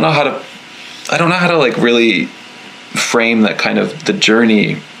I don't know how to like really frame that kind of the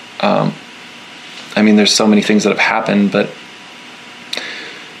journey. There's so many things that have happened, but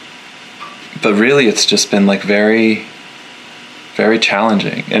really it's just been like very, very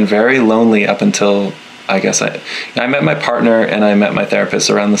challenging and very lonely up until, I guess, I met my partner and I met my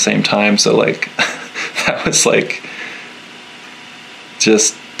therapist around the same time. So like that was like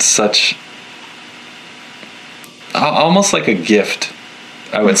just such almost like a gift,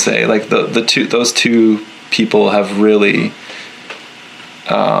 I would say. Like those two people have really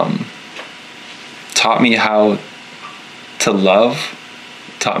taught me how to love,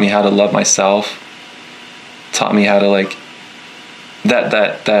 taught me how to love myself, taught me how to like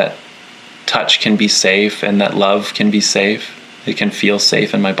that touch can be safe, and that love can be safe. It can feel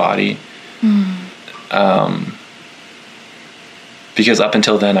safe in my body. Because up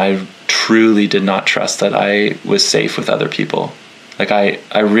until then, I truly did not trust that I was safe with other people. Like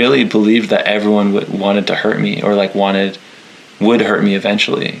I really believed that everyone wanted to hurt me, or like would hurt me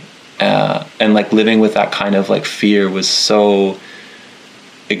eventually. And like living with that kind of like fear was so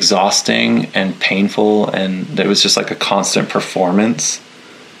exhausting and painful, and there was just like a constant performance.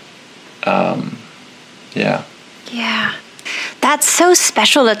 Yeah. That's so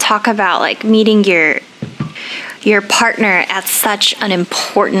special to talk about, like meeting your partner at such an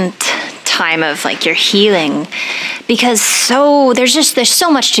important time of like your healing, because there's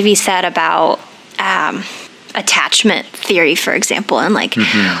so much to be said about attachment theory, for example, and like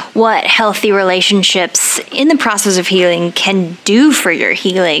what healthy relationships in the process of healing can do for your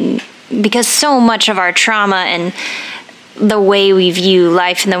healing, because so much of our trauma and the way we view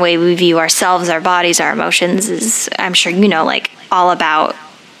life and the way we view ourselves, our bodies, our emotions is, I'm sure like all about,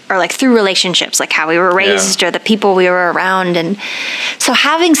 or like through relationships, like how we were raised or the people we were around. And so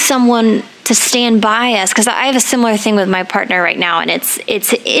having someone to stand by us, because I have a similar thing with my partner right now, and it's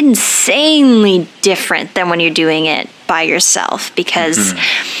insanely different than when you're doing it by yourself, because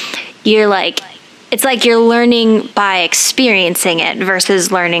you're like, it's like you're learning by experiencing it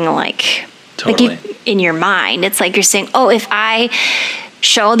versus learning like in your mind. It's like you're saying, oh, if I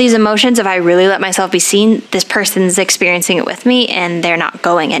show these emotions, if I really let myself be seen, this person's experiencing it with me and they're not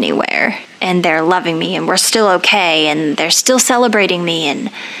going anywhere, and they're loving me, and we're still okay, and they're still celebrating me, and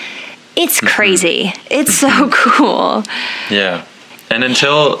it's crazy. It's so cool. Yeah. And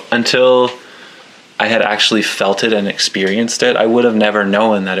until I had actually felt it and experienced it, I would have never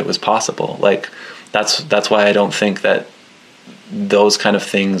known that it was possible. Like that's why I don't think that those kind of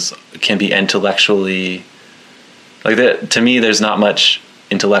things can be intellectually, like that. To me, there's not much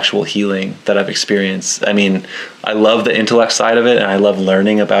intellectual healing that I've experienced. I mean, I love the intellect side of it, and I love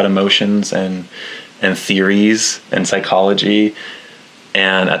learning about emotions and theories and psychology,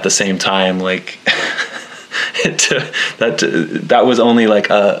 and at the same time, like that was only like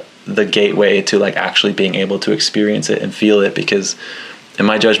the gateway to like actually being able to experience it and feel it, because in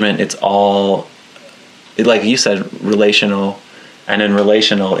my judgment, it's all, like you said, relational. And in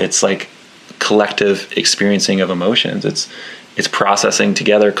relational, it's like collective experiencing of emotions. It's processing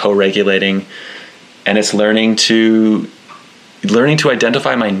together, co-regulating, and it's learning to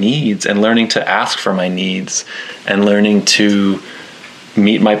identify my needs, and learning to ask for my needs, and learning to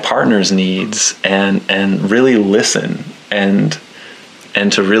meet my partner's needs, and really listen, and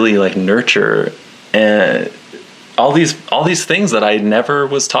to really like nurture, and all these things that I never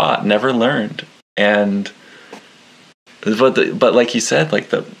was taught, never learned. But like you said, like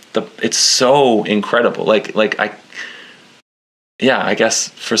the it's so incredible. I guess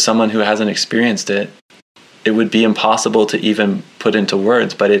for someone who hasn't experienced it, it would be impossible to even put into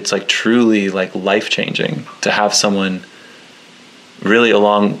words, but it's like truly like life-changing to have someone really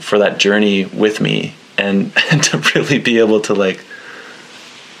along for that journey with me, and to really be able to like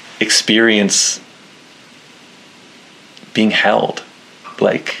experience being held,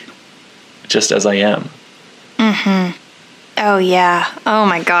 like just as I am. Oh yeah. Oh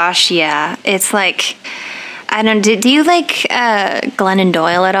my gosh. Yeah. It's like, I don't. Do you like Glennon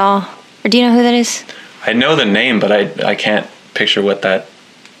Doyle at all, or do you know who that is? I know the name, but I can't picture what that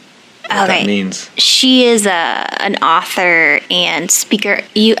means. She is an author and speaker.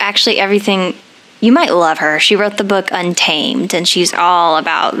 You might love her. She wrote the book Untamed, and she's all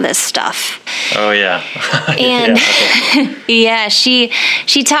about this stuff. Oh yeah. And yeah, she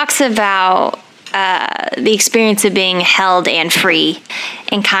talks about the experience of being held and free,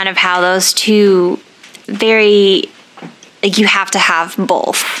 and kind of how those two you have to have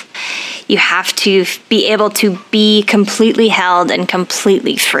both. You have to be able to be completely held and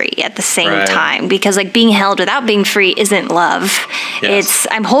completely free at the same time, because like being held without being free isn't love. Yes. It's,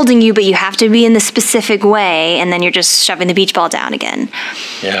 I'm holding you, but you have to be in the specific way, and then you're just shoving the beach ball down again.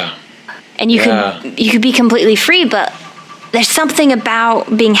 Yeah. And you could be completely free, but there's something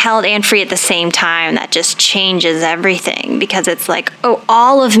about being held and free at the same time that just changes everything, because it's like, oh,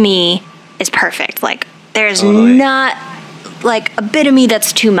 all of me is perfect. Like there's not like a bit of me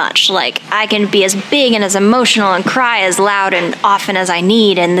that's too much. Like I can be as big and as emotional and cry as loud and often as I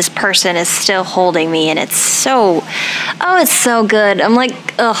need, and this person is still holding me, and it's so good. I'm like,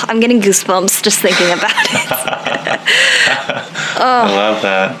 I'm getting goosebumps just thinking about it. I love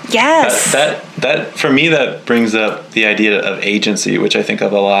that. Yes. That for me, that brings up the idea of agency, which I think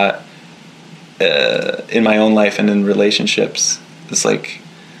of a lot in my own life and in relationships. It's like,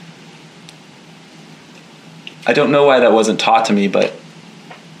 I don't know why that wasn't taught to me, but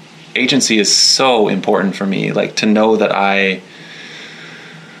agency is so important for me. Like to know that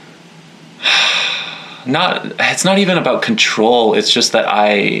it's not even about control. It's just that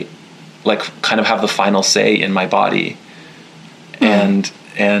I like kind of have the final say in my body. And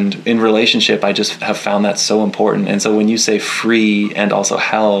in relationship, I just have found that so important. And so when you say free and also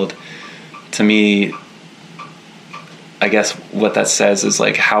held, to me, I guess what that says is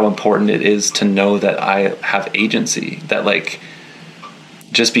like how important it is to know that I have agency, that like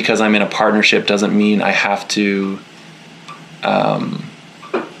just because I'm in a partnership doesn't mean I have to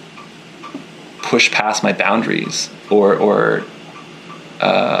push past my boundaries or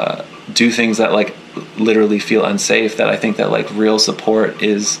do things that like literally feel unsafe. That I think that like real support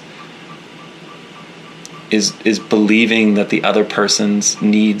is believing that the other person's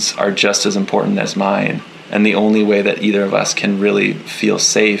needs are just as important as mine. And the only way that either of us can really feel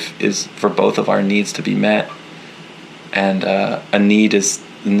safe is for both of our needs to be met. And a need is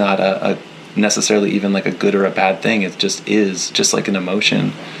not a necessarily even like a good or a bad thing. It just is, just like an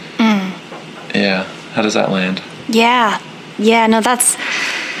emotion. Yeah. How does that land? Yeah. No, that's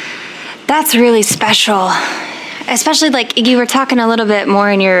really special. Especially like you were talking a little bit more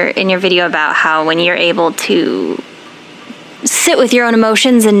in your video about how when you're able to sit with your own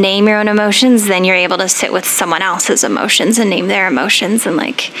emotions and name your own emotions, then you're able to sit with someone else's emotions and name their emotions, and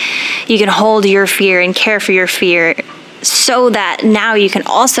like you can hold your fear and care for your fear, so that now you can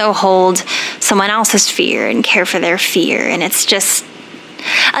also hold someone else's fear and care for their fear. And it's just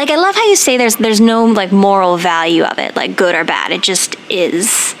like, I love how you say there's no like moral value of it, like good or bad. It just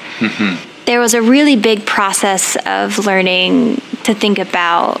is. There was a really big process of learning to think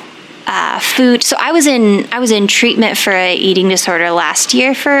about food. So I was in treatment for an eating disorder last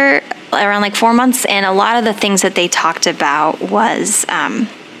year for around like 4 months, and a lot of the things that they talked about was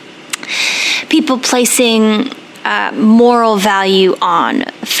people placing moral value on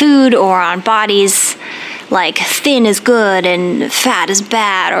food or on bodies, like thin is good and fat is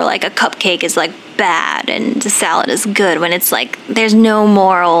bad, or like a cupcake is like bad and a salad is good, when it's like there's no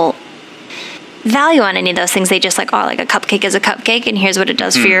moral value on any of those things. They just like, like a cupcake is a cupcake, and here's what it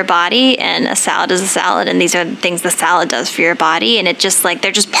does for your body, and a salad is a salad, and these are the things the salad does for your body. And it just like,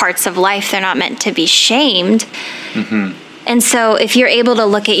 they're just parts of life. They're not meant to be shamed. And so if you're able to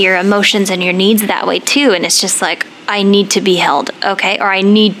look at your emotions and your needs that way too, and it's just like, I need to be held, okay, or I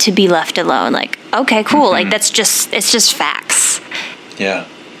need to be left alone, like, okay, cool, like it's just facts. Yeah,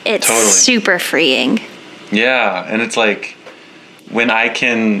 it's totally super freeing. Yeah. And it's like when I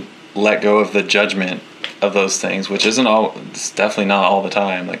can let go of the judgment of those things, which it's definitely not all the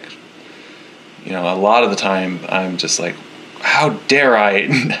time. Like, you know, a lot of the time I'm just like, how dare I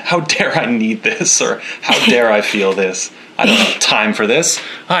need this, or how dare I feel this? I don't have time for this.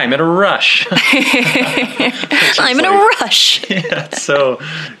 I'm in a rush. I'm in a rush. Yeah,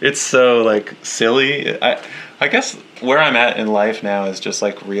 it's so like silly. I I guess where I'm at in life now is just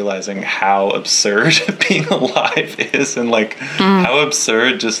like realizing how absurd being alive is, and like how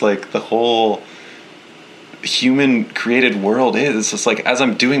absurd just like the whole human created world is. It's just like, as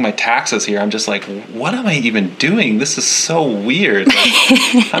I'm doing my taxes here, I'm just like, what am I even doing? This is so weird.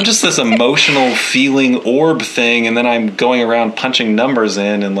 Like, I'm just this emotional feeling orb thing, and then I'm going around punching numbers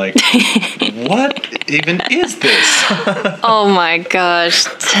in, and like, what even is this? Oh my gosh,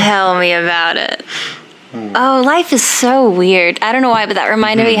 tell me about it. Oh, life is so weird. I don't know why, but that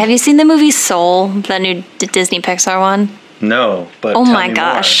reminded me. Have you seen the movie Soul, the new Disney Pixar one? No, but oh tell my me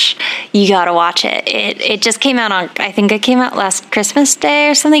gosh, you gotta watch it. It just came out on, I think it came out last Christmas Day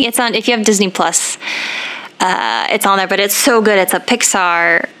or something. It's on, if you have Disney Plus, it's on there, but it's so good. It's a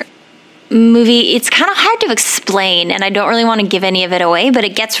Pixar movie. It's kind of hard to explain, and I don't really want to give any of it away, but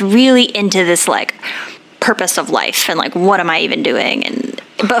it gets really into this like purpose of life and like, what am I even doing?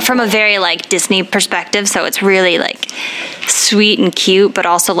 But from a very like Disney perspective, so it's really like sweet and cute, but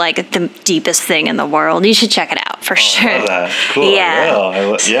also like the deepest thing in the world. You should check it out for sure. I love that. Cool.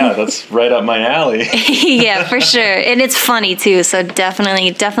 Yeah. Yeah, that's right up my alley. Yeah, for sure. And it's funny too, so definitely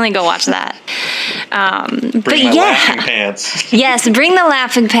go watch that. Bring my laughing pants. Yes, bring the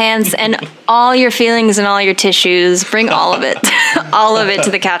laughing pants and all your feelings and all your tissues. Bring all of it. All of it to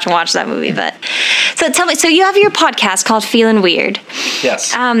the couch and watch that movie. But so tell me, so you have your podcast called Feeling Weird.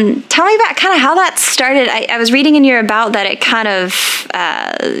 Yes. Tell me about kind of how that started. I was reading in your about that it kind of,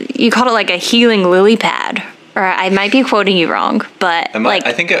 you called it like a healing lily pad, or I might be quoting you wrong, but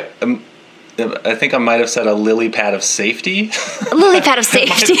I think I might have said a lily pad of safety. A lily pad of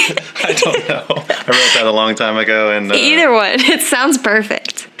safety. I don't know. I wrote that a long time ago, and either one. It sounds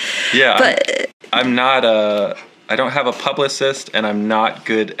perfect. Yeah, but I'm not I don't have a publicist, and I'm not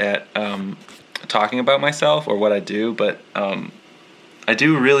good at talking about myself or what I do, but I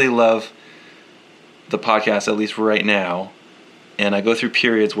do really love the podcast, at least right now, and I go through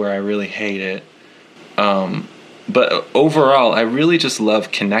periods where I really hate it. But overall, I really just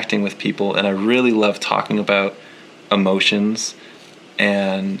love connecting with people, and I really love talking about emotions,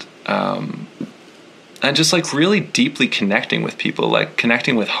 and just like really deeply connecting with people, like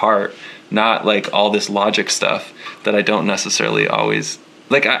connecting with heart, not like all this logic stuff that I don't necessarily always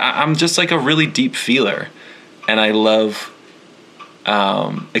like. I'm just like a really deep feeler, and I love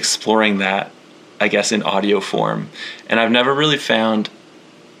exploring that, I guess, in audio form. And I've never really found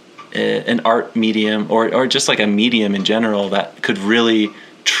an art medium or just like a medium in general that could really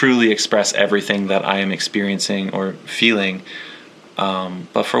truly express everything that I am experiencing or feeling.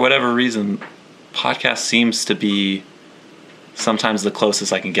 But for whatever reason, podcast seems to be sometimes the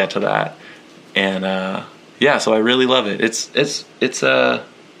closest I can get to that. And so I really love it. It's I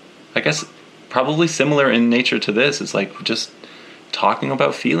guess probably similar in nature to this. It's like just talking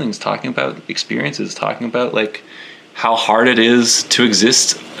about feelings, talking about experiences, talking about like how hard it is to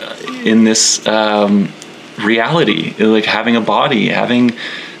exist in this reality, like having a body, having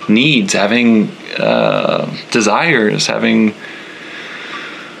needs, having desires, having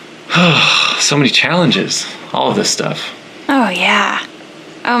so many challenges, all of this stuff. Oh yeah.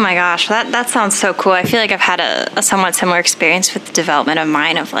 Oh my gosh, that sounds so cool. I feel like I've had a somewhat similar experience with the development of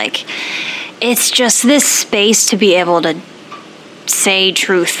mine, of like, it's just this space to be able to say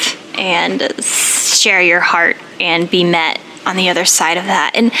truth and share your heart and be met on the other side of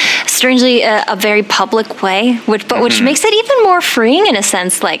that, and strangely a very public way, which makes it even more freeing in a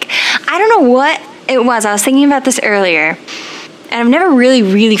sense. Like, I don't know what it was, I was thinking about this earlier, and I've never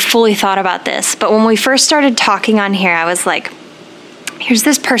really fully thought about this, but when we first started talking on here, I was like, here's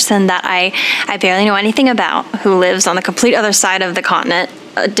this person that I barely know anything about, who lives on the complete other side of the continent,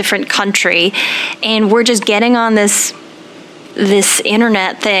 a different country, and we're just getting on this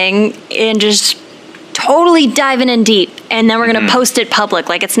internet thing and just totally diving in deep, and then we're going to post it public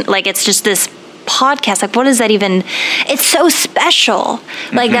like it's just this podcast. Like, what is that even? It's so special.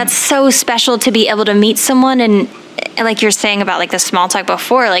 Like, that's so special to be able to meet someone, and like you're saying about like the small talk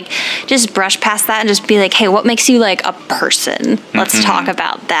before, like just brush past that and just be like, hey, what makes you like a person? Let's talk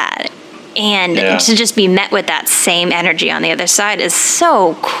about that. And to just be met with that same energy on the other side is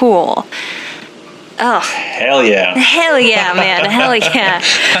so cool. Oh, hell yeah. Hell yeah, man. Hell yeah.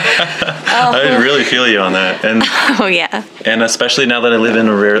 I really feel you on that. And oh, yeah. And especially now that I live in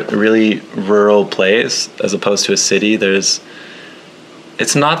a really rural place as opposed to a city, it's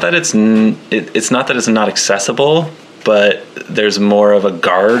not that it's not accessible, but there's more of a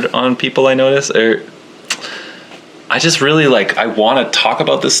guard on people, I notice. I just really I want to talk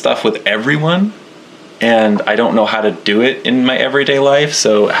about this stuff with everyone, and I don't know how to do it in my everyday life.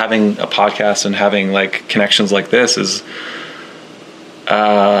 So having a podcast and having like connections like this is,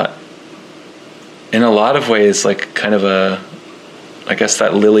 in a lot of ways, like kind of I guess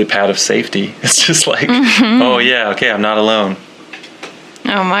that lily pad of safety. It's just like, oh yeah, okay, I'm not alone.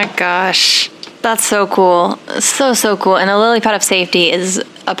 Oh my gosh. That's so cool. So cool. And a lily pad of safety is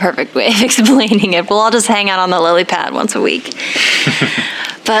a perfect way of explaining it. We'll all just hang out on the lily pad once a week.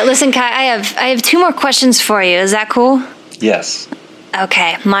 But listen, Kai, I have 2 more questions for you. Is that cool? Yes.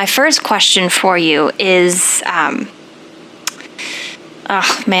 Okay. My first question for you is, oh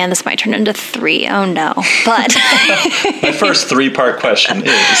man, this might turn into 3. Oh no. But my first 3-part question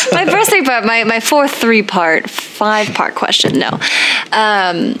is my first 3-part, my fourth 5-part question. No.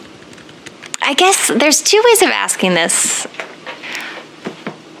 I guess there's 2 ways of asking this.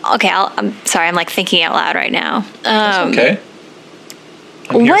 Okay, I'm sorry, I'm like thinking out loud right now. That's okay.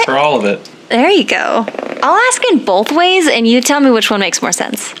 I'm here for all of it. There you go. I'll ask in both ways, and you tell me which one makes more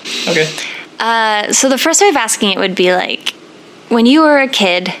sense. Okay. So the first way of asking it would be like, when you were a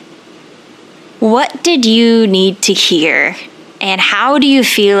kid, what did you need to hear, and how do you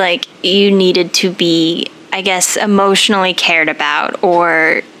feel like you needed to be, I guess, emotionally cared about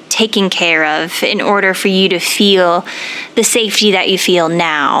or taken care of in order for you to feel the safety that you feel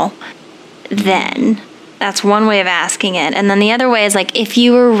now then? That's one way of asking it. And then the other way is like, if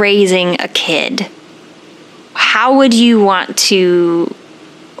you were raising a kid, how would you want to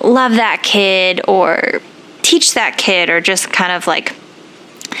love that kid or teach that kid or just kind of like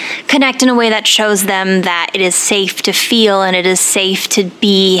connect in a way that shows them that it is safe to feel and it is safe to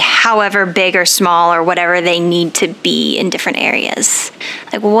be however big or small or whatever they need to be in different areas?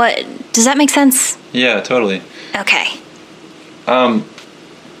 Like, what, does that make sense? Yeah, totally. Okay.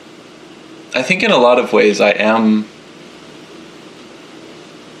 I think in a lot of ways I am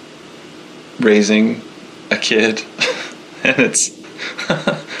raising a kid and it's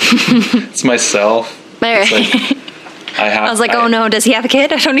it's myself. It's like, I was like, oh no, does he have a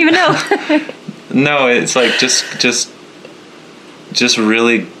kid? I don't even know. No, it's like just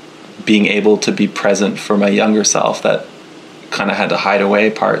really being able to be present for my younger self that kind of had to hide away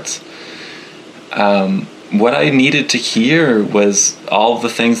parts. What I needed to hear was all the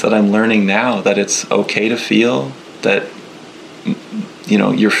things that I'm learning now, that it's okay to feel, that, you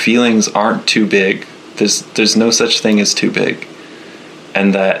know, your feelings aren't too big. There's no such thing as too big.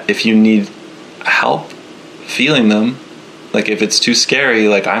 And that if you need help feeling them, like if it's too scary,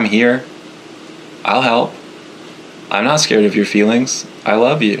 like I'm here, I'll help. I'm not scared of your feelings. I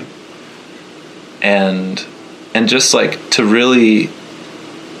love you. And just like to really,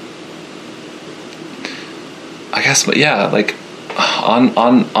 I guess, but yeah, like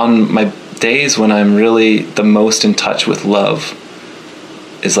on my days when I'm really the most in touch with love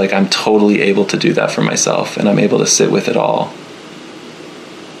is like I'm totally able to do that for myself, and I'm able to sit with it all.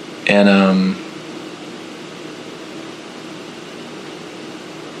 And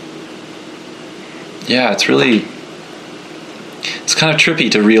yeah, it's kind of trippy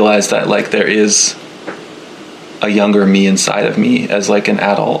to realize that like there is a younger me inside of me as like an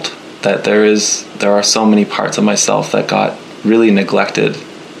adult, that there are so many parts of myself that got really neglected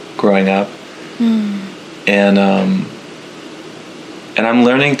growing up. And I'm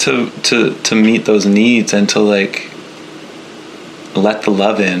learning to meet those needs and to like let the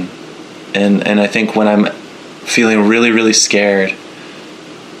love in. And I think when I'm feeling really, really scared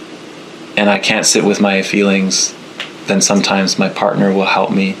and I can't sit with my feelings, then sometimes my partner will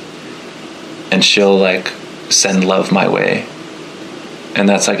help me and she'll like send love my way. And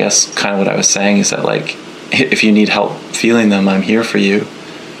that's, I guess, kind of what I was saying, is that like, if you need help feeling them, I'm here for you.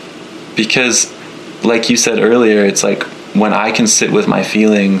 Because like you said earlier, it's like when I can sit with my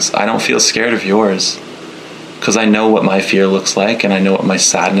feelings, I don't feel scared of yours. Because I know what my fear looks like, and I know what my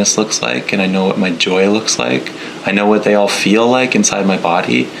sadness looks like, and I know what my joy looks like. I know what they all feel like inside my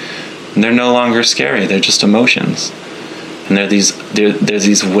body. And they're no longer scary. They're just emotions. And there's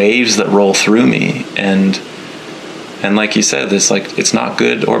these waves that roll through me. And like you said, this like, it's not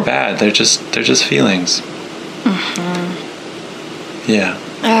good or bad. They're just feelings. Mm-hmm. Yeah.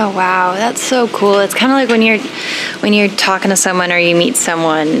 Oh wow, that's so cool. It's kind of like when you're talking to someone or you meet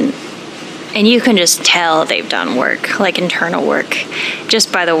someone, and you can just tell they've done work, like internal work,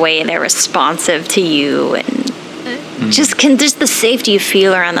 just by the way they're responsive to you, and just the safety you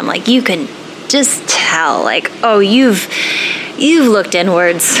feel around them. Like you can just tell, like, oh, you've looked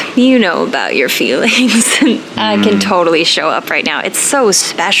inwards. You know about your feelings. And I can totally show up right now. It's so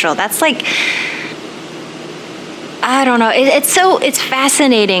special. That's like, I don't know. It's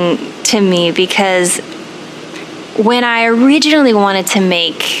fascinating to me, because when I originally wanted to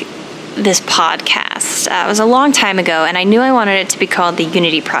make this podcast, it was a long time ago, and I knew I wanted it to be called the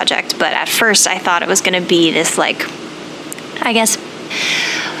Unity Project, but at first I thought it was going to be this, like, I guess,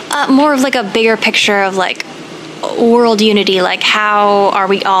 more of like a bigger picture of like world unity, like how are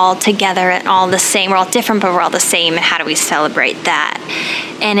we all together and all the same? We're all different, but we're all the same, and how do we celebrate that?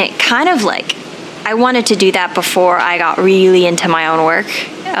 And it kind of like, I wanted to do that before I got really into my own work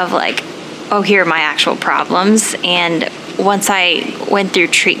of like, oh, here are my actual problems. And once I went through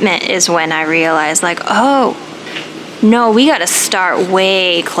treatment is when I realized like, oh, no, we got to start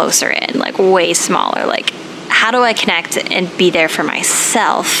way closer in, like way smaller. Like, how do I connect and be there for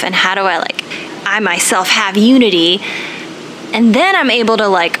myself? And how do I like, I myself have unity? And then I'm able to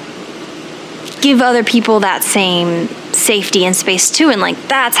like give other people that same safety and space too. And like,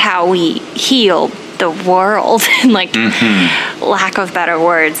 that's how we heal the world. And like, lack of better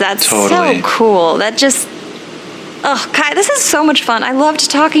words. That's so cool. That just, oh, Kai, this is so much fun. I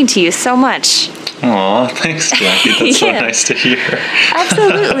loved talking to you so much. Aw, thanks, Jackie. That's so nice to hear.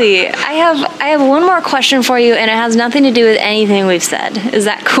 Absolutely. I have one more question for you, and it has nothing to do with anything we've said. Is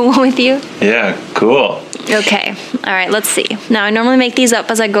that cool with you? Yeah, cool. Okay. All right, let's see. Now, I normally make these up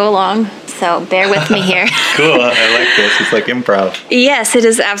as I go along, so bear with me here. Cool. I like this. It's like improv. Yes, it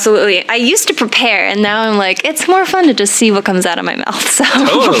is absolutely. I used to prepare, and now I'm like, it's more fun to just see what comes out of my mouth. So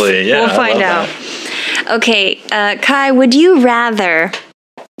totally, yeah. We'll find out. That. Okay, Kai, would you rather...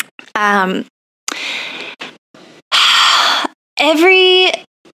 every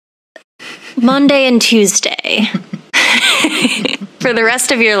Monday and Tuesday for the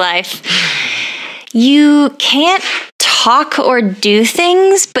rest of your life, you can't talk or do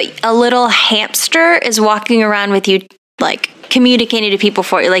things, but a little hamster is walking around with you, like communicating to people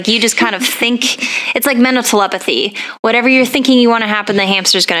for you. Like you just kind of think, it's like mental telepathy. Whatever you're thinking you want to happen, the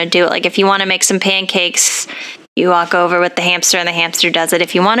hamster's going to do it. Like if you want to make some pancakes, you walk over with the hamster and the hamster does it.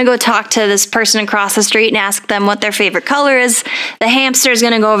 If you want to go talk to this person across the street and ask them what their favorite color is, the hamster is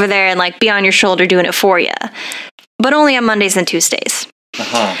going to go over there and like be on your shoulder doing it for you. But only on Mondays and Tuesdays.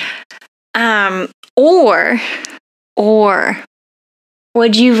 Or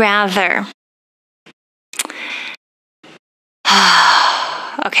would you rather...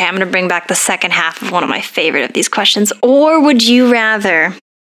 Okay, I'm going to bring back the second half of one of my favorite of these questions. Or would you rather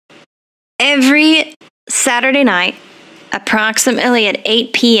every Saturday night, approximately at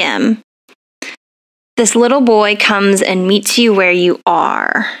 8 p.m., this little boy comes and meets you where you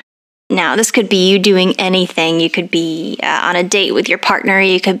are? Now, this could be you doing anything. You could be on a date with your partner.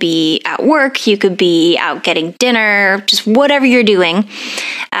 You could be at work. You could be out getting dinner. Just whatever you're doing.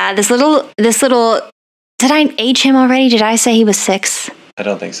 This little. Did I age him already? Did I say he was 6? I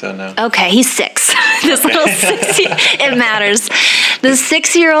don't think so, no. Okay, he's 6. This little 6, it matters. The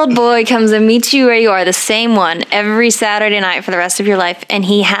 6-year-old boy comes and meets you where you are, the same one, every Saturday night for the rest of your life, and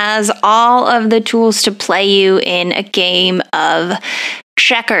he has all of the tools to play you in a game of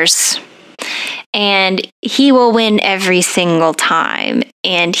checkers. And he will win every single time,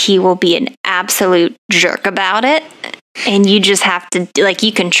 and he will be an absolute jerk about it. And you just have to, like,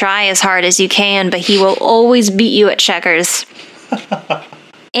 you can try as hard as you can, but he will always beat you at checkers.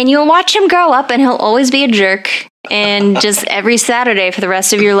 And you'll watch him grow up, and he'll always be a jerk. And just every Saturday for the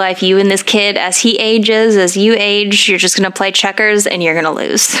rest of your life, you and this kid, as he ages, as you age, you're just going to play checkers, and you're going to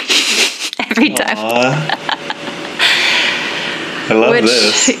lose. Every time. I love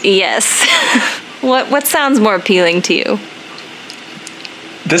this. Yes. What sounds more appealing to you?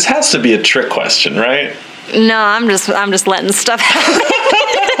 This has to be a trick question, right? No, I'm just letting stuff happen.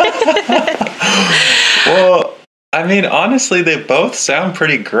 Well, I mean, honestly, they both sound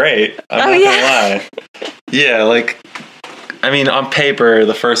pretty great. I'm not gonna lie. Yeah, like, I mean, on paper,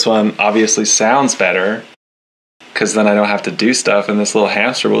 the first one obviously sounds better because then I don't have to do stuff, and this little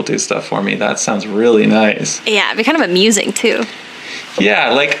hamster will do stuff for me. That sounds really nice. Yeah, it'd be kind of amusing too.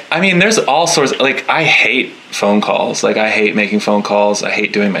 Yeah, like, I mean, there's all sorts, like, I hate phone calls. Like, I hate making phone calls. I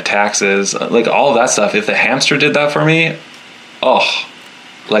hate doing my taxes. Like, all of that stuff. If the hamster did that for me,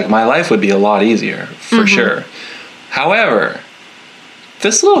 like, my life would be a lot easier, for sure. However,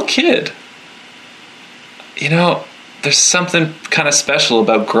 this little kid, you know, there's something kind of special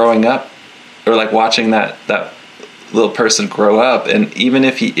about growing up, or, like, watching that little person grow up. And even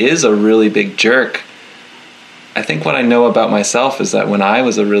if he is a really big jerk, I think what I know about myself is that when I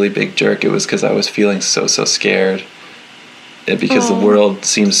was a really big jerk, it was because I was feeling so scared. Because the world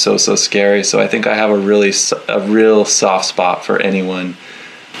seems so scary. So I think I have a real soft spot for anyone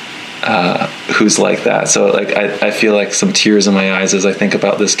who's like that. So like I feel like some tears in my eyes as I think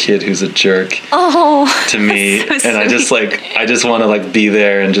about this kid who's a jerk to me. So and I just want to like be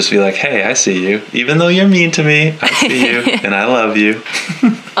there and just be like, hey, I see you. Even though you're mean to me, I see you and I love you.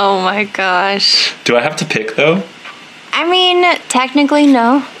 Oh my gosh. Do I have to pick though? I mean, technically,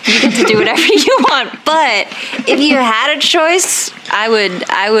 no. You get to do whatever you want. But if you had a choice, I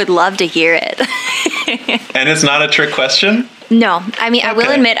would love to hear it. And it's not a trick question? No. I mean, I will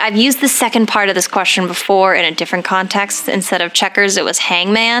admit, I've used the second part of this question before in a different context. Instead of checkers, it was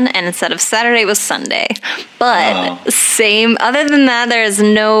hangman. And instead of Saturday, it was Sunday. But same. Other than that, there's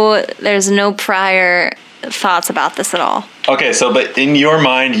no prior thoughts about this at all. Okay, so but in your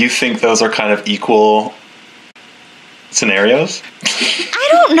mind, you think those are kind of equal scenarios? I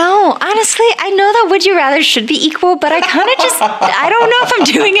don't know. Honestly, I know that Would You Rather should be equal, but I kind of I don't know if I'm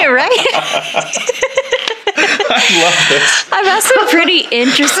doing it right. I love this. I've asked some pretty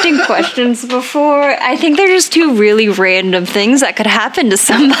interesting questions before. I think they're just two really random things that could happen to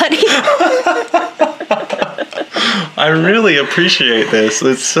somebody. I really appreciate this.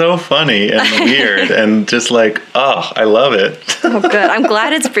 It's so funny and weird and just like, oh, I love it. Oh, good. I'm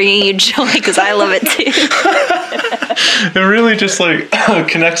glad it's bringing you joy because I love it too. It really just like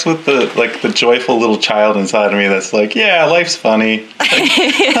connects with the joyful little child inside of me that's like, yeah, life's funny.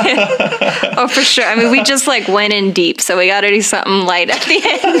 Oh, for sure. I mean, we just like went in deep, so we got to do something light at the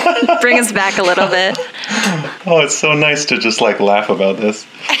end. Bring us back a little bit. Oh, it's so nice to just like laugh about this.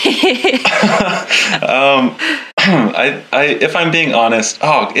 If I'm being honest,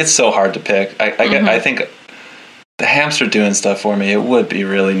 it's so hard to pick. I think the hamster doing stuff for me, it would be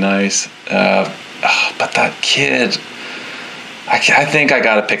really nice. But that kid, I think I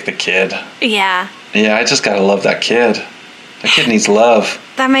gotta pick the kid. Yeah. Yeah, I just gotta love that kid. That kid needs love.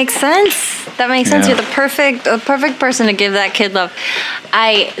 That makes sense. Yeah. You're the perfect person to give that kid love.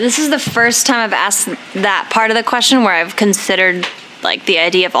 This is the first time I've asked that part of the question where I've considered like the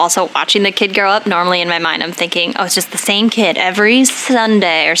idea of also watching the kid grow up. Normally in my mind I'm thinking, oh, it's just the same kid every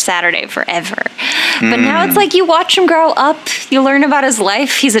Sunday or Saturday forever. But now it's like you watch him grow up, you learn about his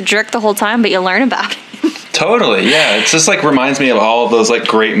life. He's a jerk the whole time, but you learn about him. Totally, yeah. It's just like reminds me of all of those like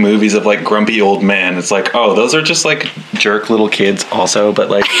great movies of like grumpy old men. It's like, oh, those are just like jerk little kids also,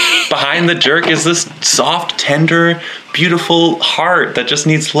 but like behind the jerk is this soft, tender, beautiful heart that just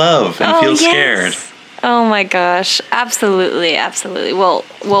needs love and feels scared. Oh my gosh, absolutely. Well,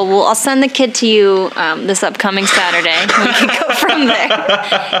 I'll send the kid to you this upcoming Saturday. We can go from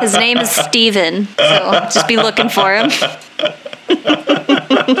there. His name is Steven, so just be looking for him.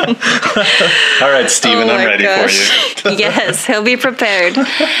 All right, Steven, I'm ready for you. Yes, he'll be prepared.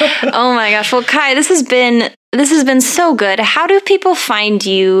 Oh my gosh. Well, Kai, this has been so good. How do people find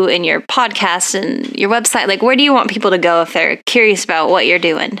you and your podcast and your website? Like, where do you want people to go if they're curious about what you're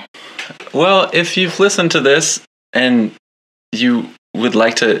doing? Well, if you've listened to this and you would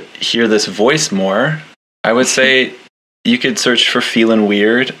like to hear this voice more, I would say you could search for Feelin'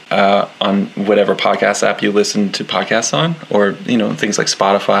 Weird on whatever podcast app you listen to podcasts on, or things like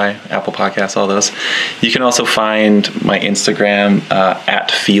Spotify, Apple Podcasts, all those. You can also find my Instagram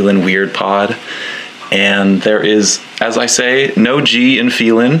at Feelin' Weird Pod, and there is, as I say, no G in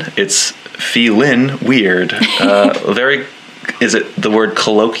feelin'. It's Feelin' Weird. Is it the word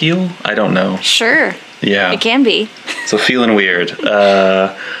colloquial? I don't know. Sure. Yeah. It can be. So Feelin' Weird.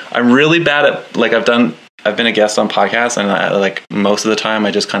 I'm really bad at I've been a guest on podcasts, and most of the time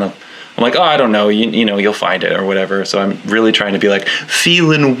I'm like, oh, I don't know, you'll find it or whatever. So I'm really trying to be like,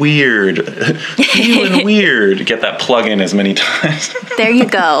 feeling weird, feeling weird. Get that plug in as many times. There you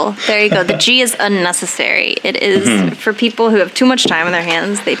go. The G is unnecessary. It is for people who have too much time in their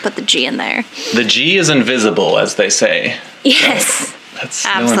hands. They put the G in there. The G is invisible, as they say. Yes.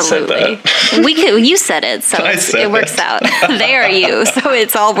 Absolutely. No one said that. You said it, so it works out. They are you, so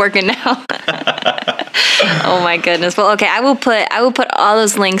it's all working now. Oh my goodness. Well, okay, I will put all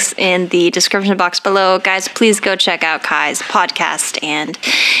those links in the description box below. Guys, please go check out Kai's podcast and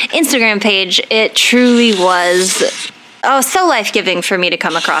Instagram page. It truly was so life-giving for me to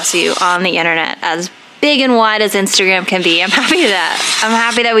come across you on the internet, as big and wide as Instagram can be. I'm happy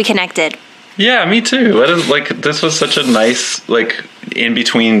that we connected. Yeah, me too. This was such a nice, in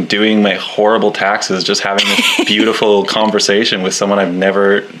between doing my horrible taxes, just having this beautiful conversation with someone I've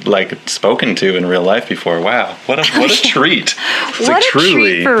never, spoken to in real life before. Wow. What a treat. What a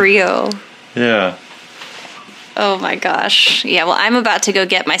treat for real. Yeah. Oh my gosh. Yeah, well, I'm about to go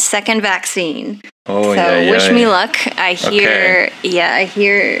get my second vaccine. Oh, so wish me luck. I hear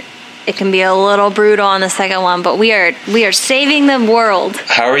it can be a little brutal on the second one, but we are saving the world.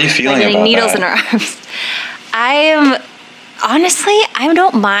 How are you feeling about needles that? in our arms. I am Honestly, I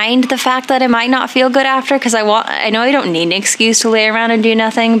don't mind the fact that I might not feel good after, because I know I don't need an excuse to lay around and do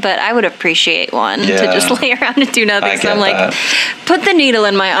nothing, but I would appreciate one to just lay around and do nothing. So I'm like, put the needle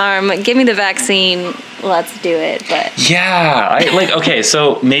in my arm, give me the vaccine, let's do it. But okay,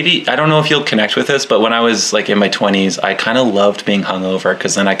 so maybe, I don't know if you'll connect with this, but when I was like in my 20s, I kind of loved being hungover,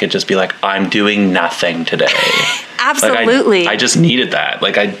 because then I could just be like, I'm doing nothing today. Absolutely. I just needed that.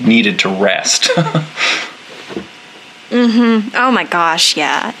 Like, I needed to rest. Oh my gosh,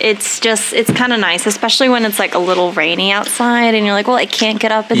 yeah. It's kind of nice, especially when it's like a little rainy outside and you're like, well, I can't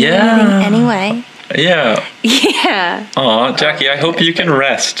get up and do anything anyway. Yeah. Yeah. Aw, Jackie, I hope you can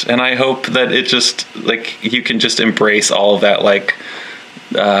rest, and I hope that it just, like, you can just embrace all of that, like,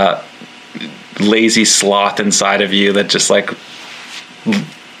 lazy sloth inside of you that just, like,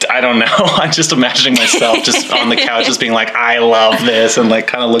 I don't know. I'm just imagining myself just on the couch just being like, I love this, and like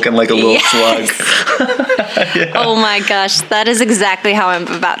kind of looking like a little slug. Yeah. Oh my gosh, that is exactly how I'm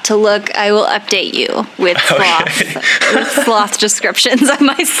about to look. I will update you with sloth descriptions of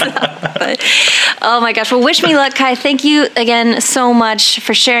myself. But, oh my gosh, well, wish me luck, Kai. Thank you again so much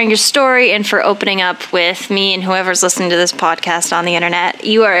for sharing your story and for opening up with me and whoever's listening to this podcast on the internet.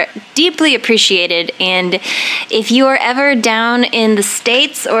 You are deeply appreciated, and if you are ever down in the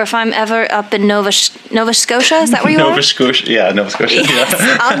States, or if I'm ever up in Nova Scotia, is that where you are? Nova Scotia, yeah, Nova Scotia. Yes.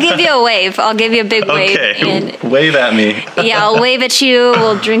 Yeah. I'll give you a wave. I'll give you a big wave. Okay, and wave at me. Yeah, I'll wave at you.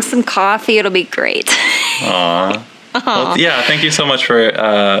 We'll drink some coffee. It'll be great. Aww. Well, yeah, thank you so much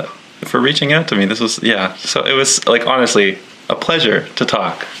for reaching out to me. This was, so it was, like, honestly, a pleasure to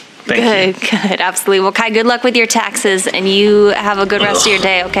talk. Thank you. Good, absolutely. Well, Kai, good luck with your taxes, and you have a good rest of your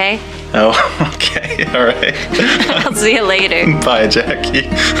day, okay? Oh, okay. All right. I'll see you later. Bye, Jackie.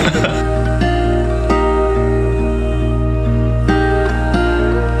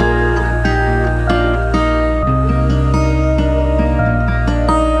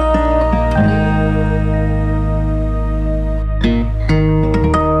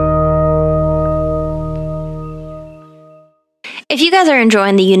 If you guys are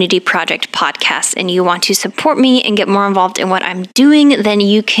enjoying the Unity Project podcast and you want to support me and get more involved in what I'm doing, then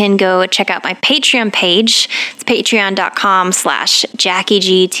you can go check out my Patreon page. It's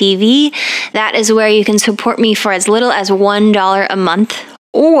patreon.com/JackieGTV. That is where you can support me for as little as $1 a month.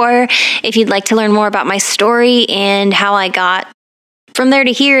 Or if you'd like to learn more about my story and how I got from there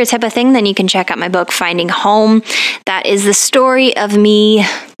to here type of thing, then you can check out my book, Finding Home. That is the story of me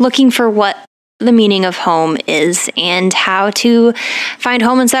looking for what the meaning of home is and how to find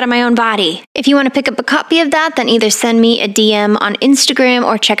home inside of my own body. If you want to pick up a copy of that, then either send me a DM on Instagram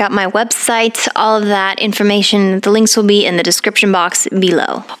or check out my website. All of that information, the links will be in the description box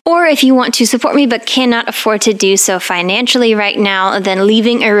below. Or if you want to support me but cannot afford to do so financially right now, then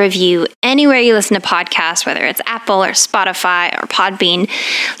leaving a review anywhere you listen to podcasts, whether it's Apple or Spotify or Podbean,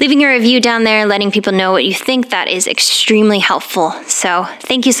 leaving a review down there, letting people know what you think, that is extremely helpful. So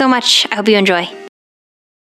thank you so much. I hope you enjoy.